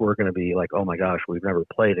not like we're going to be like, oh my gosh, we've never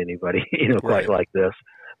played anybody quite like this.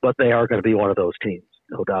 But they are going to be one of those teams,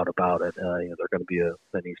 no doubt about it. They're going to be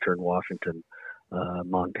an Eastern Washington,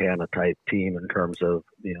 Montana type team in terms of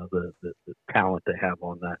the talent they have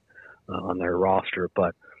on that on their roster,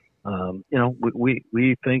 but.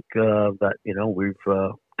 We think that we've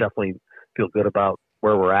definitely feel good about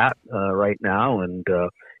where we're at right now, and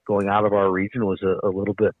going out of our region was a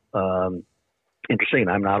little bit interesting.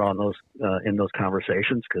 I'm not on those in those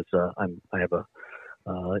conversations because I have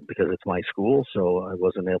because it's my school, so I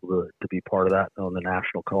wasn't able to be part of that on the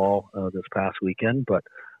national call this past weekend. But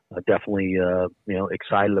definitely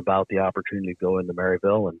excited about the opportunity to go into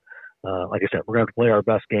Maryville. And like I said, we're going to play our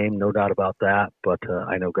best game, no doubt about that. But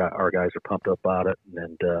I know our guys are pumped up about it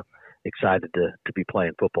and excited to be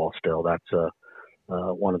playing football still. That's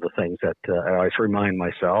one of the things that I always remind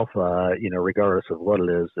myself, regardless of what it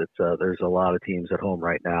is, there's a lot of teams at home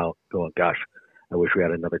right now going, gosh, I wish we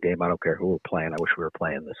had another game. I don't care who we're playing. I wish we were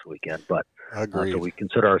playing this weekend. But so we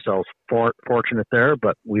consider ourselves fortunate there,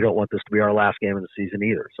 but we don't want this to be our last game of the season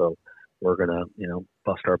either. So we're going to,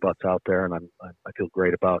 bust our butts out there, and I feel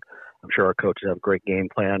great about. I'm sure our coaches have a great game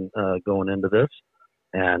plan going into this,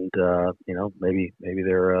 and maybe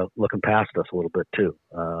they're looking past us a little bit too.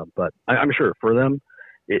 But I'm sure for them,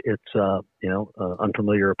 it's an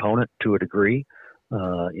unfamiliar opponent to a degree.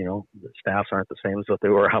 The staffs aren't the same as what they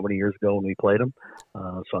were how many years ago when we played them.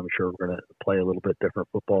 So I'm sure we're going to play a little bit different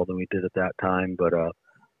football than we did at that time. But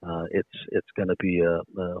it's going to be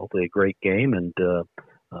hopefully a great game, and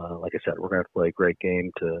like I said, we're going to play a great game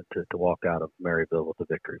to walk out of Maryville with a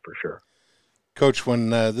victory for sure. Coach,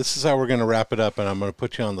 when this is how we're going to wrap it up, and I'm going to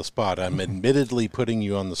put you on the spot. I'm admittedly putting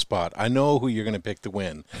you on the spot. I know who you're going to pick to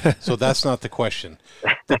win, so that's not the question.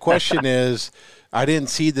 The question is, I didn't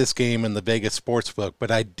see this game in the Vegas Sportsbook, but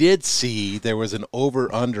I did see there was an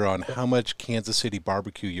over-under on how much Kansas City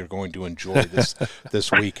barbecue you're going to enjoy this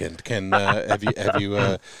weekend. Have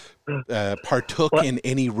you partook in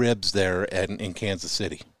any ribs there in Kansas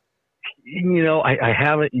City? I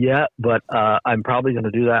haven't yet, but I'm probably going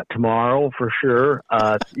to do that tomorrow for sure.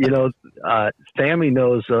 Sammy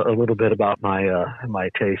knows a little bit about my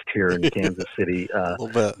taste here in Kansas City.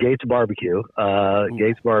 Gates Barbecue,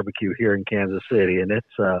 Gates Barbecue here in Kansas City, and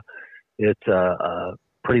it's a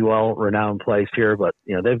pretty well renowned place here. But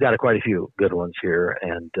they've got quite a few good ones here,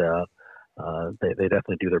 and they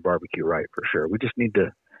definitely do their barbecue right for sure. We just need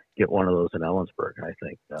to get one of those in Ellensburg, I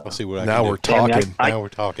think. I'll see what now we're talking. Sammy, now we're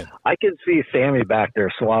talking. I can see Sammy back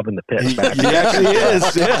there swabbing the pit. He actually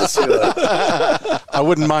is. Yes. I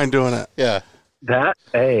wouldn't mind doing it. Yeah.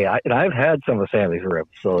 I've had some of Sammy's ribs,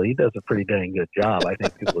 so he does a pretty dang good job. I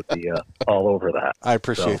think people would be all over that. I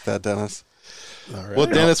appreciate that, Dennis. All right. Well,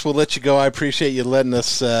 Dennis, we'll let you go. I appreciate you letting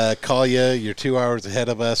us call you. You're 2 hours ahead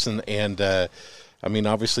of us, and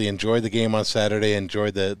obviously enjoy the game on Saturday,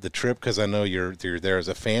 enjoy the trip, because I know you're there as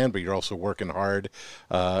a fan, but you're also working hard,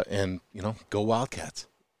 and go Wildcats.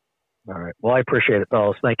 All right. Well, I appreciate it,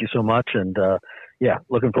 fellas. Thank you so much, and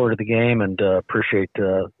looking forward to the game, and appreciate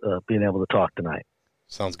being able to talk tonight.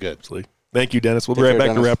 Sounds good. Absolutely. Thank you, Dennis. We'll be right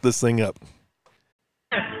back to wrap this thing up.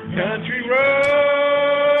 Country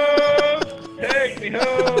road, take me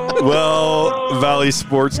home. Well, Valley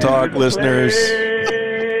Sports Talk listeners.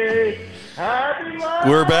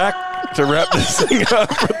 We're back to wrap this thing up.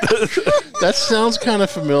 That sounds kind of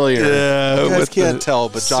familiar. Yeah, You guys can't tell,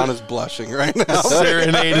 but John is blushing right now.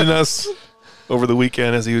 serenading us over the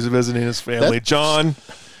weekend as he was visiting his family. John,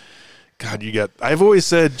 God, I've always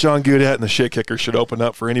said John Goudat and the Shit Kicker should open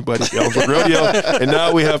up for anybody at the Ellensburg Rodeo, and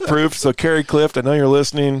now we have proof. So, Kerry Clift, I know you're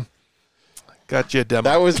listening. Got you a demo.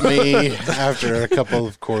 That was me after a couple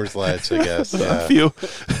of Coors Lights, I guess. A few.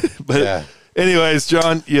 But anyways,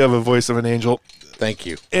 John, you have a voice of an angel. Thank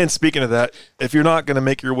you. And speaking of that, if you're not going to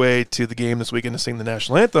make your way to the game this weekend to sing the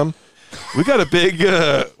national anthem, we got a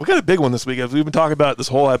big one this week. As we've been talking about this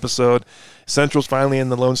whole episode, Central's finally in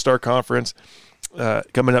the Lone Star Conference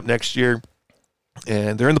coming up next year,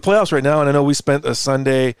 and they're in the playoffs right now. And I know we spent a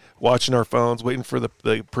Sunday watching our phones, waiting for the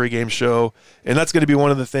pregame show, and that's going to be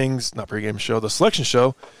one of the things. Not pregame show, the selection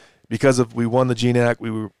show, because we won the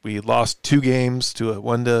GNAC. We lost 2 games to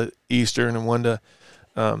one to Eastern and one to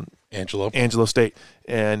Angelo State.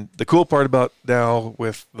 And the cool part about now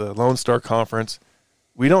with the Lone Star Conference,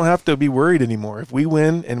 we don't have to be worried anymore. If we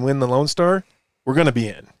win the Lone Star, we're going to be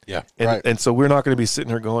in. Yeah. And so we're not going to be sitting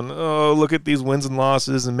here going, oh, look at these wins and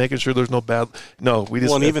losses and making sure there's no bad. No, we just.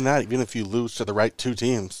 Well, and even if you lose to the right 2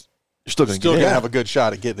 teams, you're still going to have a good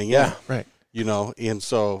shot at getting in. Yeah, right. And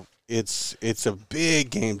so it's a big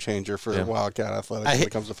game changer for the Wildcat Athletics when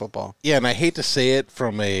it comes to football. Yeah, and I hate to say it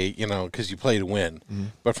from because you play to win,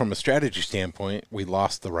 but from a strategy standpoint, we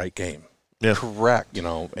lost the right game. Yeah. Correct.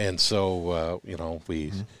 And so,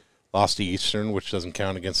 we lost to Eastern, which doesn't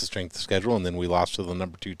count against the strength of schedule, and then we lost to the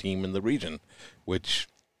number 2 team in the region, which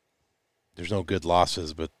there's no good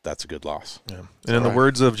losses, but that's a good loss. Yeah. And in the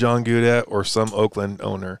words of John Goudat or some Oakland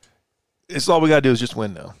owner, it's all we got to do is just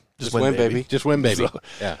win now. Just win, baby. Just win, baby.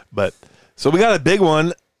 So we got a big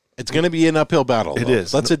one. It's going to be an uphill battle. It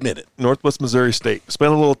is. Let's admit it. Northwest Missouri State.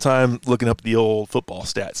 Spent a little time looking up the old football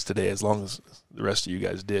stats today, as long as the rest of you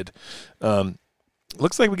guys did.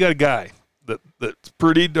 Looks like we got a guy that's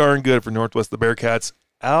pretty darn good for Northwest the Bearcats.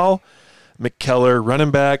 Al McKellar,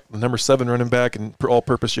 running back, the number 7 running back in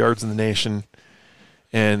all-purpose yards in the nation.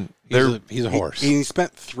 And he's a horse. He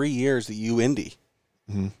spent 3 years at UIndy.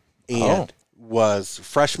 And was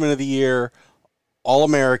freshman of the year,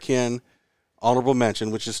 All-American, honorable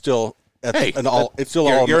mention, which is still you're an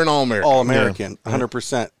All-American. All-American,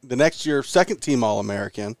 100%. The next year, second team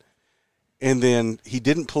All-American. And then he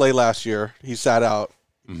didn't play last year. He sat out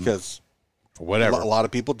because whatever. A lot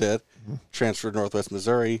of people did. Transferred to Northwest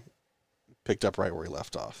Missouri, picked up right where he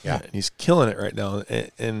left off. Yeah, and he's killing it right now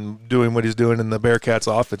and doing what he's doing in the Bearcats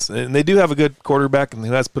offense. And they do have a good quarterback, and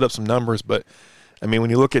he has put up some numbers. But, I mean, when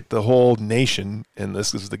you look at the whole nation, and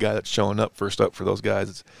this is the guy that's showing up first up for those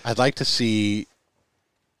guys. I'd like to see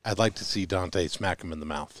Dante smack him in the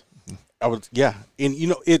mouth. And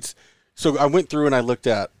it's so I went through and I looked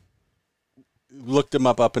them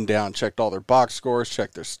up and down, checked all their box scores,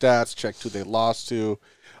 checked their stats, checked who they lost to.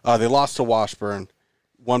 They lost to Washburn,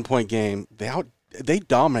 1-point game. They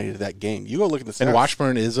dominated that game. You go look at the stats. And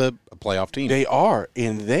Washburn is a playoff team. They are,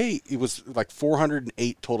 and it was like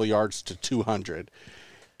 408 total yards to 200,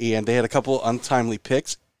 and they had a couple untimely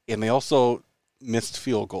picks, and they also missed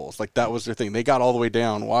field goals. Like that was their thing. They got all the way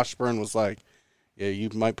down. Washburn was like, "Yeah, you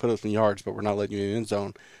might put up some yards, but we're not letting you in the end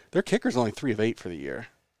zone." Their kicker's only 3 of 8 for the year.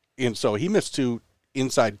 And so he missed 2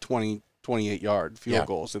 inside 20, 28-yard field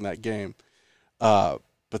goals in that game.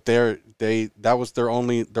 But that was their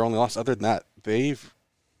only loss. Other than that, they've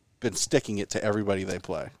been sticking it to everybody they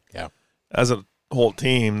play. Yeah. As a whole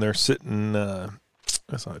team, they're sitting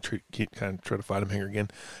that's not keep kind of try to find them here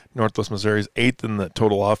again. Northwest Missouri's 8th in the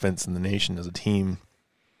total offense in the nation as a team.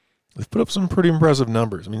 They've put up some pretty impressive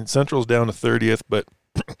numbers. I mean, Central's down to 30th, but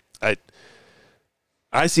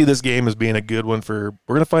I see this game as being a good one we're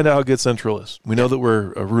going to find out how good Central is. We know that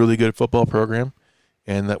we're a really good football program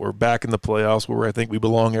and that we're back in the playoffs where I think we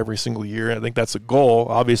belong every single year. I think that's a goal,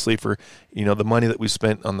 obviously, for, the money that we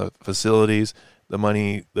spent on the facilities, the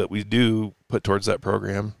money that we do put towards that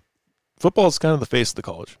program. Football is kind of the face of the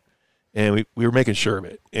college, and we were making sure of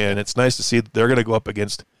it. And it's nice to see that they're going to go up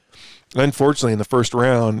against, unfortunately, in the first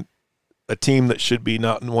round, a team that should be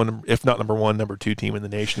not one, if not number 1, number 2 team in the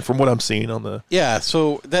nation, from what I'm seeing on the. Yeah,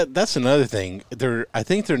 so that's another thing. I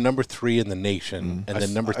think they're number 3 in the nation, and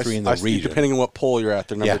then number 3 in the region. Depending on what poll you're at,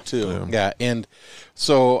 they're number 2. Yeah, and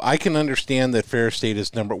so I can understand that Fair State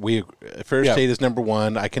is number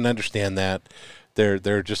 1. I can understand that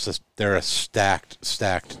they're a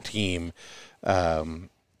stacked team.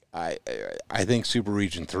 I think Super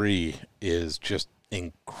Region 3 is just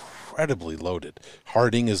incredibly loaded.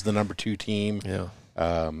 Harding is the number 2 team. Yeah.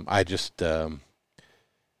 I just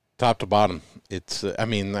top to bottom. It's. I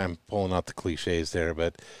mean, I'm pulling out the cliches there,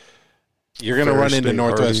 but you're going to run into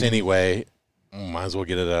Northwest anyway. Might as well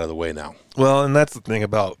get it out of the way now. Well, and that's the thing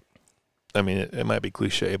about. I mean, it might be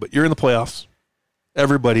cliche, but you're in the playoffs. There's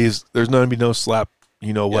going to be no slap.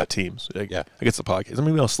 What teams? I guess the podcast. I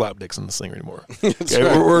mean, we don't slap dicks in this thing anymore. Okay?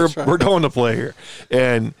 Right, we're going to play here,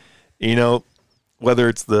 and whether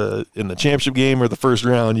it's in the championship game or the first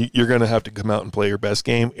round, you're going to have to come out and play your best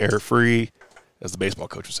game, error free, as the baseball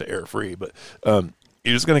coach would say, error free. But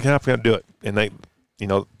you're just going to have to do it. And they,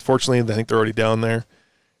 fortunately, I think they're already down there.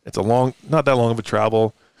 It's not that long of a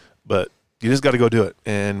travel, but you just got to go do it.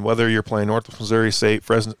 And whether you're playing Northwest Missouri State,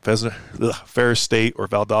 Ferris State, or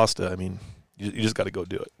Valdosta, I mean, you just got to go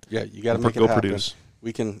do it. Yeah, you got to make it happen. Produce.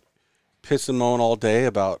 We can piss and moan all day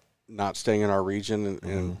about not staying in our region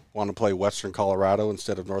and want to play Western Colorado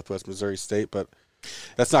instead of Northwest Missouri State, but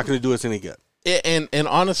that's not going to do us any good. And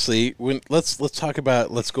honestly, let's talk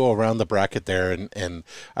about, let's go around the bracket there, and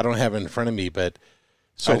I don't have it in front of me, but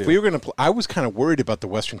so if we were going to I was kind of worried about the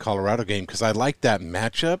Western Colorado game because I like that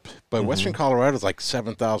matchup, but Western Colorado is like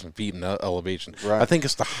 7,000 feet in elevation. Right. I think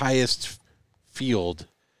it's the highest field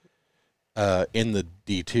in the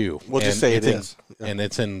D2. We'll just say it is. And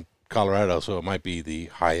it's in Colorado, so it might be the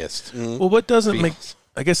highest. Well, what doesn't make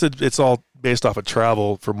 – I guess it's all based off of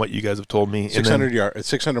travel from what you guys have told me.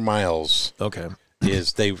 600 miles. Okay.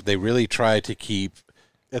 Is they really try to keep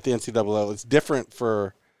 – at the NCAA. It's different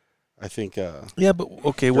for – I think. Yeah, but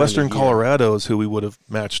okay, Western Colorado is who we would have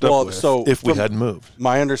matched up with if we had moved.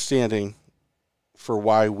 My understanding for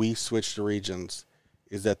why we switched to regions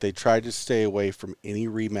is that they tried to stay away from any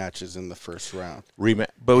rematches in the first round.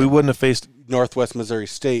 But we wouldn't have faced Northwest Missouri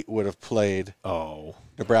State would have played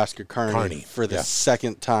Nebraska Kearney for the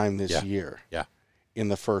second time this year. Yeah. In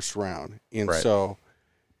the first round. And so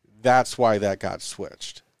that's why that got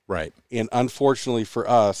switched. Right. And unfortunately for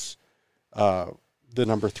us, the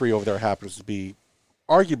number 3 over there happens to be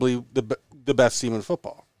arguably the best team in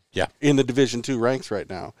football. Yeah. In the Division II ranks right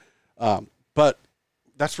now. But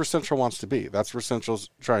that's where Central wants to be. That's where Central's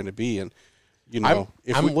trying to be. And, I'm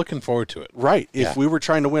looking forward to it. Right. If we were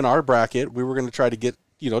trying to win our bracket, we were going to try to get,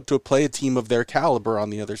 to play a team of their caliber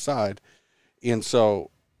on the other side. And so,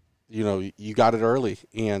 you got it early.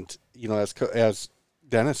 And, as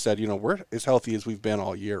Dennis said, we're as healthy as we've been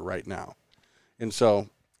all year right now. And so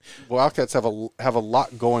Wildcats have a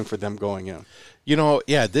lot going for them going in.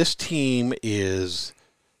 This team is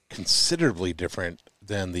considerably different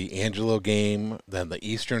than the Angelo game, than the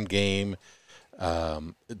Eastern game.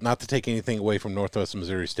 Not to take anything away from Northwest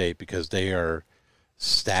Missouri State because they are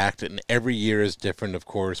stacked, and every year is different, of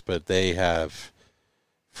course, but they have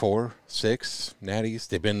 4, 6 natties.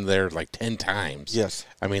 They've been there like 10 times. Yes.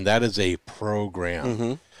 I mean, that is a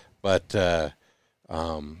program. But,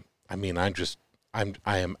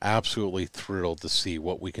 I am absolutely thrilled to see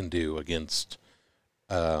what we can do against,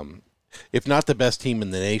 if not the best team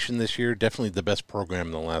in the nation this year, definitely the best program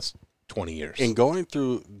in the last 20 years. And going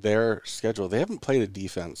through their schedule, they haven't played a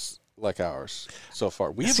defense like ours so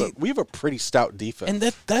far. We have a pretty stout defense. And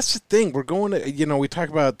that's the thing. We're going to, we talk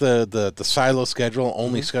about the silo schedule,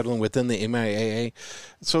 only scheduling within the MIAA.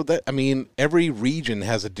 So every region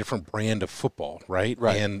has a different brand of football, right?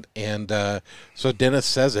 Right. And so Dennis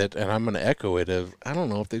says it, and I'm going to echo it I don't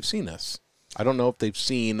know if they've seen us. I don't know if they've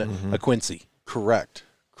seen a Quincy. Correct.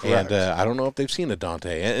 And I don't know if they've seen a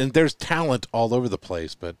Dante. And there's talent all over the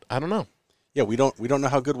place, but I don't know. Yeah, we don't know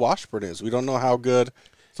how good Washburn is. We don't know how good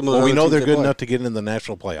we know they're good enough to get in the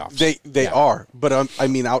national playoffs. They are, but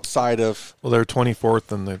outside of they're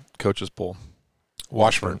 24th in the coaches poll.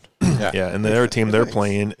 Washburn. Yeah, and the other team they're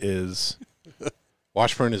playing is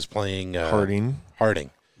Washburn is playing Harding.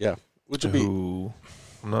 Yeah, which would be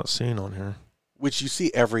I'm not seeing on here. Which you see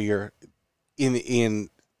every year in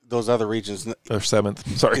those other regions. They're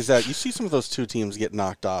 7th. Sorry, is that you see some of those 2 teams get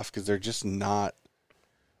knocked off because they're just not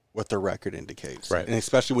what their record indicates. Right. And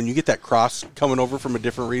especially when you get that cross coming over from a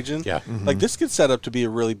different region. Yeah. Like this could set up to be a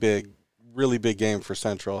really big game for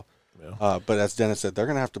Central. Yeah. But as Dennis said, they're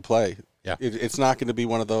going to have to play. Yeah. It's not going to be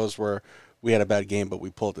one of those where we had a bad game, but we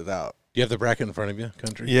pulled it out. Do you have the bracket in front of you,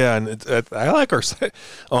 Country? Yeah, and I like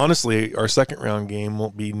honestly, our second round game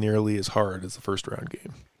won't be nearly as hard as the first round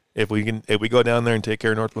game. If we go down there and take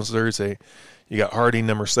care of Northwest Missouri, say you got Harding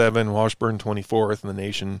number 7, Washburn 24th in the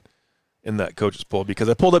nation in that coach's poll, because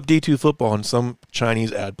I pulled up D2 football and some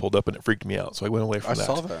Chinese ad pulled up and it freaked me out, so I went away from that. I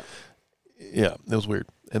saw that. Yeah, it was weird.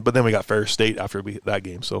 But then we got Ferris State after that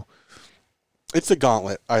game, so it's a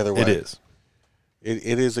gauntlet either way. It is.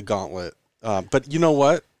 It is a gauntlet. But you know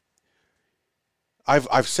what?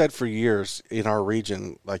 I've said for years in our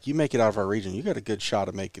region, like you make it out of our region, you got a good shot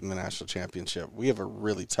of making the national championship. We have a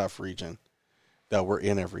really tough region that we're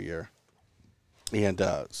in every year, and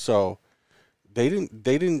so they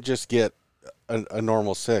didn't just get a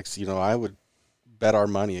normal 6. You know, I would bet our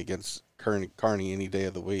money against Kearney any day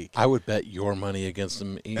of the week. I would bet your money against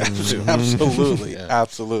them. Absolutely, Yeah.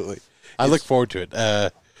 absolutely. I look forward to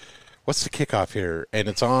it. What's the kickoff here? And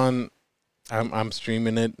it's on. I'm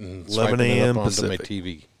streaming it and 11 swiping it a.m. up onto my Pacific.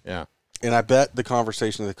 TV. Yeah. And I bet the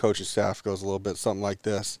conversation of the coaching staff goes a little bit something like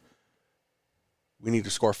this. We need to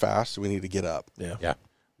score fast. We need to get up. Yeah.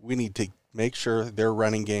 We need to make sure their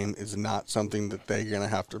running game is not something that they're going to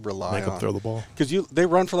have to rely Make them on. throw the ball. Because they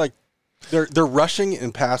run for like their rushing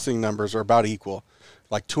and passing numbers are about equal,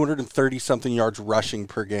 like 230-something yards rushing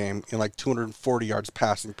per game and like 240 yards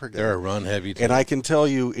passing per game. They're a run-heavy team. And I can tell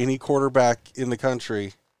you any quarterback in the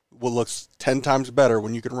country will look 10 times better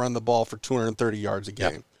when you can run the ball for 230 yards a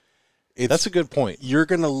game. That's a good point. You're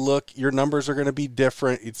going to look, your numbers are going to be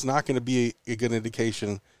different. It's not going to be a good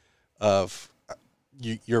indication of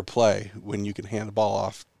your play when you can hand the ball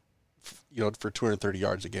off, for 230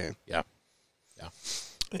 yards a game. Yeah.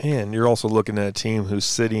 And you're also looking at a team who's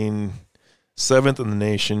sitting 7th in the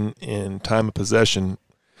nation in time of possession.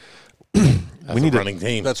 That's we need a running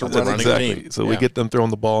team. That's a running exactly. team. So we get them throwing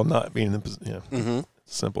the ball, not being in the Mm-hmm.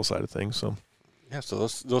 simple side of things. So So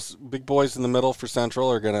those big boys in the middle for Central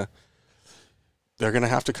are gonna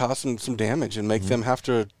have to cause some damage and make them have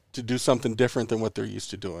to do something different than what they're used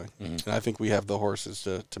to doing. And I think we have the horses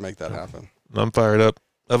to make that happen. I'm fired up.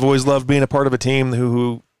 I've always loved being a part of a team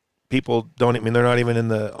who people don't. I mean, they're not even in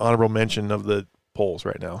the honorable mention of the polls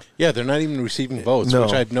right now. Yeah, they're not even receiving votes, No.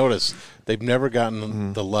 which I've noticed. They've never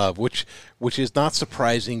gotten the love, which is not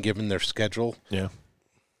surprising given their schedule. Yeah,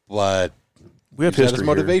 But we have use that history as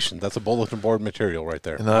motivation. That's a bulletin board material right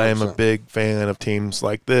there. here. And I am a 100%. big fan of teams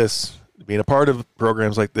like this, being a part of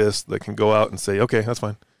programs like this that can go out and say, okay, that's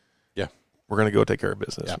fine. Yeah. We're going to go take care of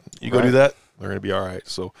business. Yeah. You go do that, they're going to be all right.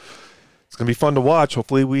 So it's going to be fun to watch.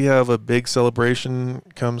 Hopefully we have a big celebration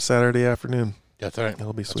come Saturday afternoon. That's right.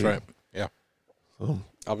 It'll be sweet. That's right. Yeah. So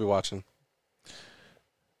I'll be watching.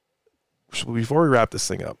 before we wrap this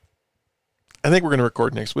thing up, I think we're going to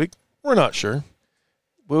record next week. We're not sure.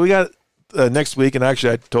 Well, we got next week, and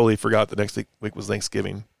actually I totally forgot that next week was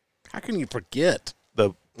Thanksgiving. How can you forget?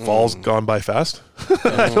 The fall's gone by fast.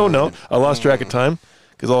 I don't know. I lost track of time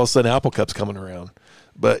because all of a sudden Apple Cup's coming around.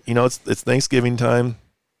 But, it's Thanksgiving time.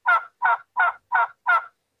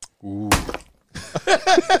 Ooh.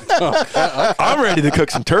 I'm ready to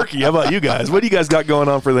cook some turkey. How about you guys? What do you guys got going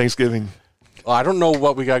on for Thanksgiving? Well, I don't know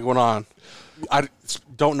what we got going on. I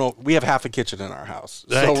don't know. We have half a kitchen in our house,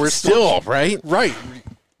 so we're Still, right? right.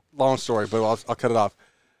 Long story, but I'll cut it off.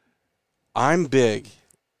 I'm big.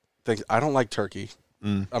 I don't like turkey.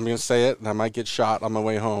 I'm going to say it, and I might get shot on my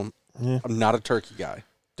way home. I'm not a turkey guy.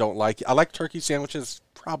 Don't like it. I like turkey sandwiches.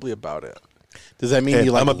 Probably about it. Does that mean Hey,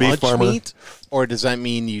 you like I'm a beef lunch farmer. meat, or does that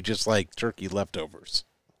mean you just like turkey leftovers?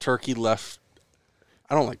 Turkey left.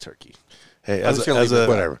 I don't like turkey. Hey, I'm as just gonna leave a it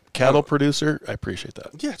whatever. cattle producer, I appreciate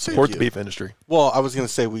that. Yeah, Support thank the you. beef industry. Well, I was going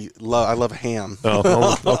to say I love ham.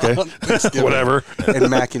 Oh, okay. Thanksgiving. Whatever. And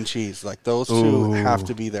mac and cheese. Like those two Ooh. have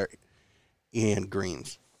to be there. And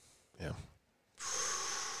greens. Yeah.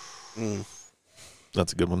 Mm.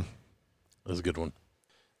 That's a good one. That's a good one.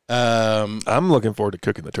 I'm looking forward to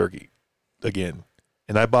cooking the turkey again.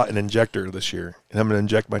 And I bought an injector this year, and I'm going to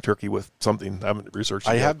inject my turkey with something I haven't researched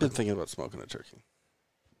I yet. have been thinking about smoking a turkey.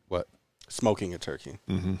 What? Smoking a turkey.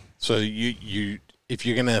 Mm-hmm. So you if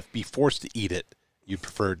you're gonna be forced to eat it, you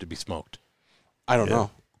prefer it to be smoked. I don't Yeah.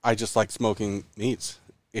 know. I just like smoking meats.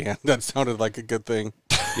 And that sounded like a good thing.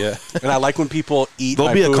 Yeah. And I like when people eat There'll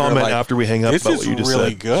my be a food and are comment like, after we hang up this about is what you just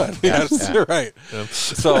really said. good. Yes, Yeah. you're right. Yeah.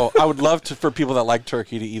 So I would love for people that like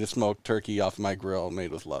turkey to eat a smoked turkey off my grill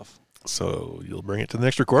made with love. So you'll bring it to the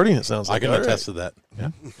next recording, it sounds I like. can All attest right. to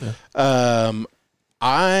that. Yeah.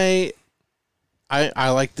 I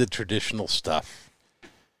like the traditional stuff.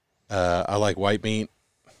 I like white meat.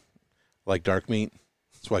 I like dark meat.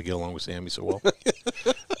 That's why I get along with Sammy so well.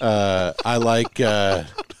 I like. Come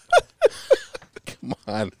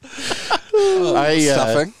on.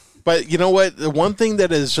 Stuffing. But you know what? The one thing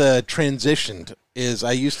that has transitioned is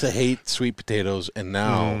I used to hate sweet potatoes, and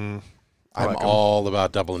now I'm like 'em. all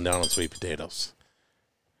about doubling down on sweet potatoes.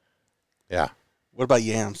 Yeah. What about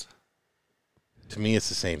yams? To me, it's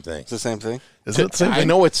the same thing. It's the same thing. Is it the same I thing?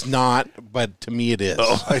 know it's not, but to me it is.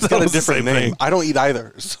 Oh, It's got a It's the different same name. thing. I don't eat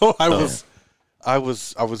either. So I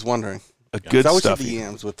was wondering. A Is good that what you stuffy. the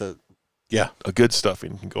yams with the Yeah. A good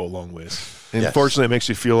stuffing can go a long ways. And Yes. unfortunately, it makes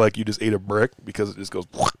you feel like you just ate a brick because it just goes.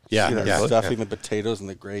 Yeah. You know, Yeah. stuffing the potatoes and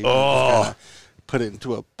the gravy. Oh. Just kinda put it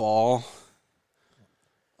into a ball.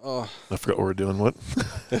 Oh, I forgot what we're doing. What?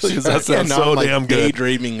 That's Because right. that sounds now so I'm, like, damn good.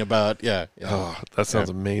 daydreaming about, yeah. Oh, that sounds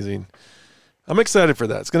amazing. I'm excited for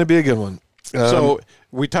that. It's going to be a good one. So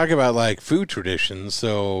we talk about like food traditions.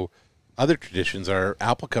 So other traditions are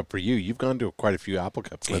Apple Cup for you. You've gone to quite a few Apple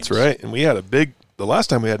Cup games. That's right. And we had the last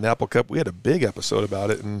time we had an Apple Cup, we had a big episode about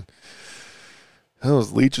it. And that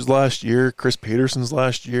was Leach's last year, Chris Peterson's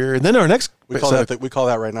last year. And then our next. we call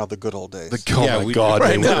that right now the good old days. Oh, Yeah, my we- God.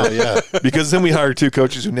 right they now, were. yeah. Because then we hired 2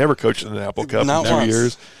 coaches who never coached in an Apple Cup Not in 2 once.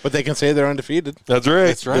 years. But they can say they're undefeated. That's right.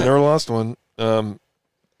 That's right. They never lost one.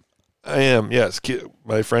 I am, yes.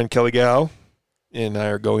 My friend Kelly Gow and I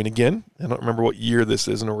are going again. I don't remember what year this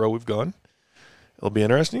is in a row we've gone. It'll be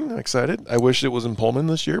interesting. I'm excited. I wish it was in Pullman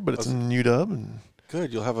this year, but it's in UW. And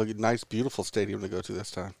Good. You'll have a nice, beautiful stadium to go to this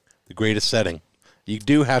time. The greatest setting. You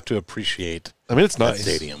do have to appreciate I mean, it's that nice.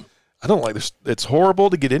 stadium. I don't like this. It's horrible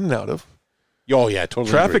to get in and out of. Oh, yeah, totally.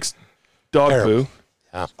 Traffic's dog Terrible. poo.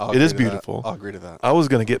 Yeah. I'll It agree is to beautiful. that. I'll agree to that. I was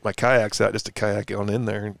going to get my kayaks out just to kayak on in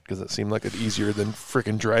there because it seemed like it's easier than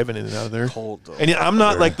freaking driving in and out of there. Cold though. And yeah, I'm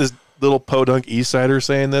not like this little podunk east sider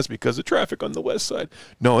saying this because of traffic on the west side.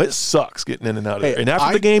 No, it sucks getting in and out of Hey, there. And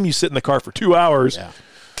after the game, you sit in the car for 2 hours. Yeah.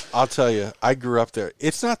 I'll tell you, I grew up there.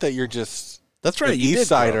 It's not that you're just That's right. an You east did,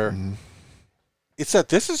 sider. It's that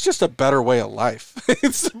this is just a better way of life.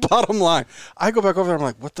 It's the bottom line. I go back over there. I'm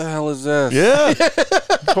like, what the hell is this? Yeah.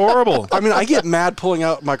 It's horrible. I mean, I get mad pulling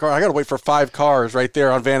out my car. I got to wait for 5 cars right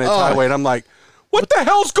there on Vantage Highway, and I'm like, what the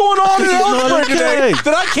hell's going on in Ellensburg today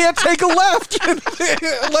that I can't take a left in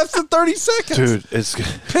less than 30 seconds? Dude, it's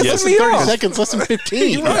Pissing me 30 off. seconds, less than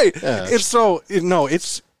 15. Right. Yeah. It's so no,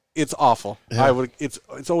 it's awful. Yeah.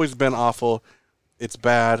 It's always been awful. It's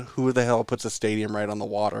bad. Who the hell puts a stadium right on the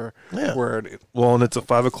water? Yeah. Where Well, and it's a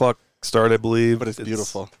 5 o'clock start, I believe. But it's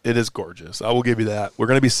beautiful. It is gorgeous. I will give you that. We're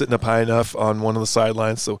going to be sitting up high enough on one of the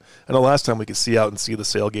sidelines. So I know last time we could see out and see the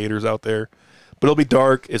Sailgators out there. But it'll be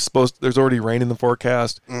dark. It's there's already rain in the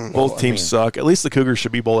forecast. Both teams suck. At least the Cougars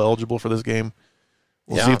should be bowl eligible for this game.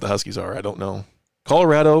 We'll see if the Huskies are. I don't know.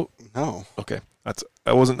 Colorado. no. Okay.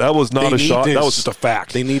 That was not They a shot. need to- That was just a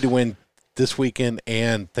fact. They need to win this weekend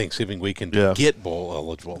and Thanksgiving weekend to get bowl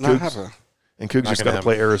eligible. Not have a, And Cougs just got to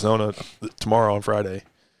play Arizona tomorrow on Friday.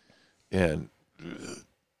 And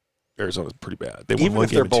Arizona's pretty bad. They won even one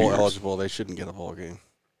if game they're in 2 bowl years. eligible, they shouldn't get a bowl game.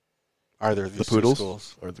 Either of these The Poodles two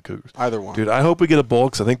schools. or the Cougars. Either one. Dude, I hope we get a bowl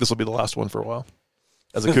because I think this will be the last one for a while.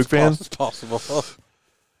 As a Coug fan, It's possible.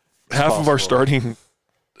 half of our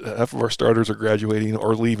possible. starters are graduating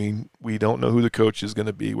or leaving. We don't know who the coach is going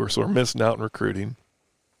to be. We're missing out in recruiting.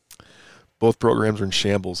 Both programs are in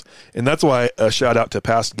shambles. And that's why a shout out to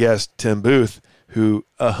past guest Tim Booth, who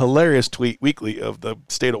a hilarious tweet weekly of the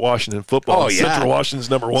state of Washington football. Oh, yeah. Central Washington's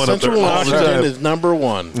number one Central up there all the Washington time. is number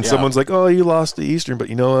one. And someone's like, "Oh, you lost to Eastern," but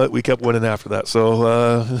you know what? We kept winning after that. So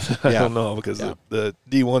I Yeah. don't know because Yeah. the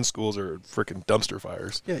D1 schools are freaking dumpster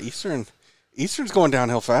fires. Yeah, Eastern's going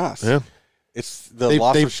downhill fast. Yeah. It's the They-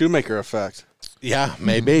 loss they- of Shoemaker effect. Yeah,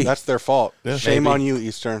 maybe. That's their fault. Yeah. Shame Maybe. on you,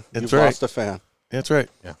 Eastern. That's You've right. lost a fan. That's right.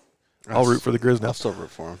 Yeah. I'll root for the Grizz now. I'll still root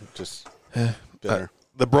for them. Just bitter.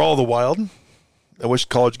 The Brawl of the Wild. I wish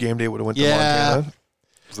College Game Day would have went to Yeah. Montana.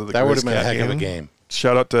 So the That would have Grizz been a Cat heck of a game.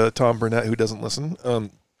 Shout out to Tom Burnett, who doesn't listen.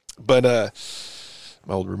 But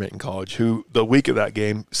my old roommate in college, who the week of that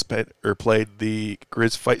game played the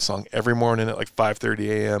Grizz fight song every morning at like 5:30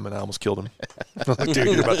 a.m. and I almost killed him. I was like, dude,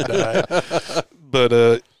 you're about to die. But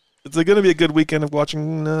it's going to be a good weekend of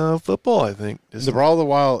watching football, I think. The Brawl of the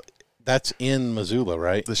Wild, that's in Missoula,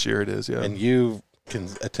 right? This year it is, yeah. And you can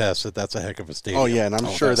attest that that's a heck of a stadium. Oh, yeah, and I'm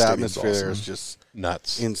sure that the stadium's atmosphere awesome. is just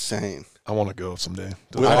Nuts. insane. I want to go someday.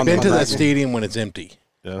 I've been to on that that stadium when it's empty.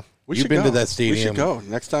 Yeah. We You've should been go. to that We stadium. should go.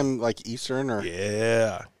 Next time, like Eastern or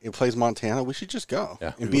Yeah. it plays Montana, we should just go.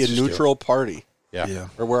 Yeah, and we be a should do it. neutral party. Yeah. Yeah.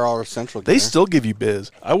 Or wear our Central They gear. still give you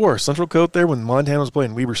biz. I wore a Central coat there when Montana was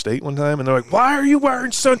playing Weber State one time, and they're like, "Why are you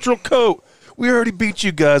wearing Central coat? We already beat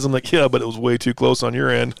you guys." I'm like, "Yeah, but it was way too close on your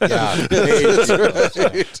end." Yeah.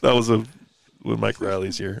 That was when Mike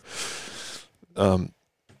Riley's here. But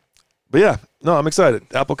yeah, no, I'm excited.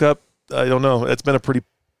 Apple Cup. I don't know. It's been a pretty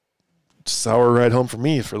sour ride home for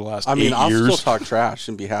me for the last 8 I'll years. still talk trash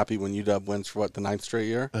and be happy when UW wins for the 9th straight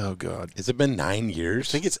year. Oh God, Has it been 9 years?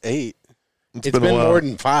 I think it's 8. It's been been a while. more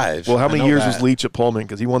than 5. Well, how I many know years that. was Leach at Pullman?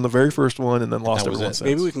 Because he won the very first one and then lost That was everyone it. since.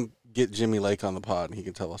 Maybe we can get Jimmy Lake on the pod and he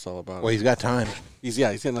can tell us all about Well, it. he's got time. He's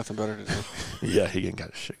got nothing better to do. Yeah, he ain't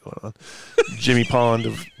got shit going on. Jimmy Pond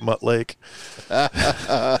of Mutt Lake.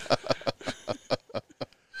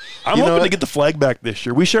 I'm hoping to get the flag back this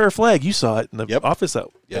year. We share a flag. You saw it in the office.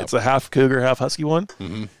 It's a half Cougar, half Husky one.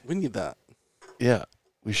 Mm-hmm. We need that. Yeah,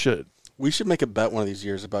 we should. We should make a bet one of these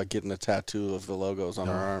years about getting a tattoo of the logos on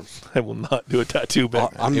our arms. I will not do a tattoo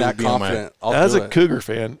bet. I'm that confident. As a Cougar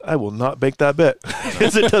fan, I will not make that bet.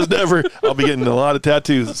 Because it does never. I'll be getting a lot of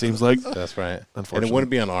tattoos, it seems like. That's right. Unfortunately. And it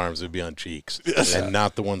wouldn't be on arms. It would be on cheeks. And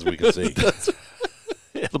not the ones we can see.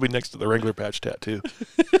 It'll be next to the Wrangler patch tattoo.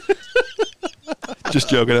 Just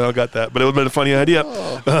joking. I don't got that. But it would have been a funny idea.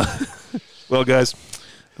 Well, guys,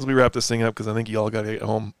 as we wrap this thing up, because I think you all got to get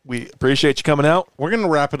home, we appreciate you coming out. We're going to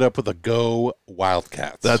wrap it up with a Go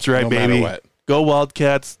Wildcats. That's right, baby. No matter what. Go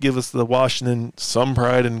Wildcats. Give us the Washington some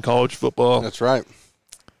pride in college football. That's right.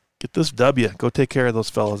 Get this W. Go take care of those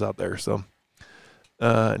fellas out there. So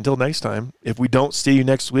until next time, if we don't see you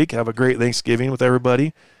next week, have a great Thanksgiving with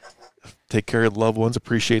everybody. Take care of the loved ones.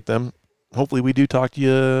 Appreciate them. Hopefully we do talk to you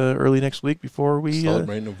early next week before we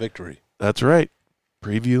celebrating a victory. That's right.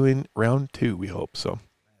 Previewing round 2, we hope. So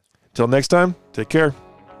until next time, take care.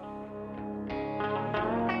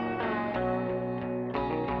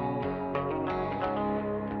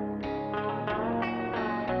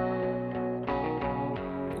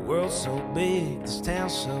 The world's so big, this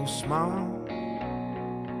town's so small.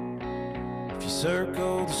 If you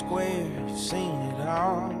circle the square, you've seen it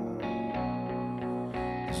all.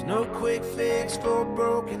 There's no quick fix for a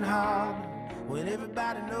broken heart when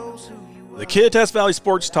everybody knows who you are. The Kittitas Valley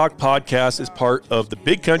Sports Talk podcast is part of the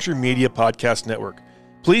Big Country Media Podcast Network.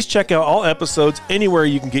 Please check out all episodes anywhere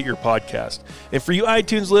you can get your podcast. And for you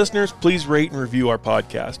iTunes listeners, please rate and review our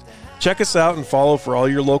podcast. Check us out and follow for all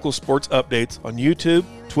your local sports updates on YouTube,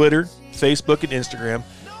 Twitter, Facebook, and Instagram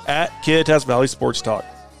at Kittitas Valley Sports Talk.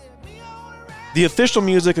 The official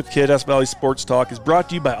music of Kittitas Valley Sports Talk is brought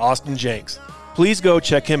to you by Austin Jenks. Please go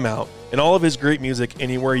check him out and all of his great music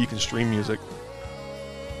anywhere you can stream music.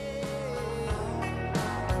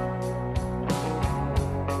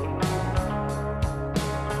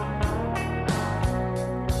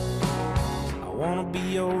 I wanna be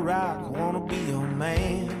your rock, I wanna be your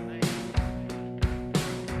man.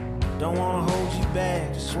 Don't wanna hold you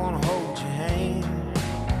back, just wanna hold your hand.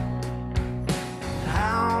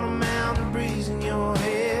 High on a mountain, breeze in your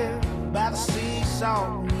hair, by the sea,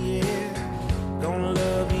 salt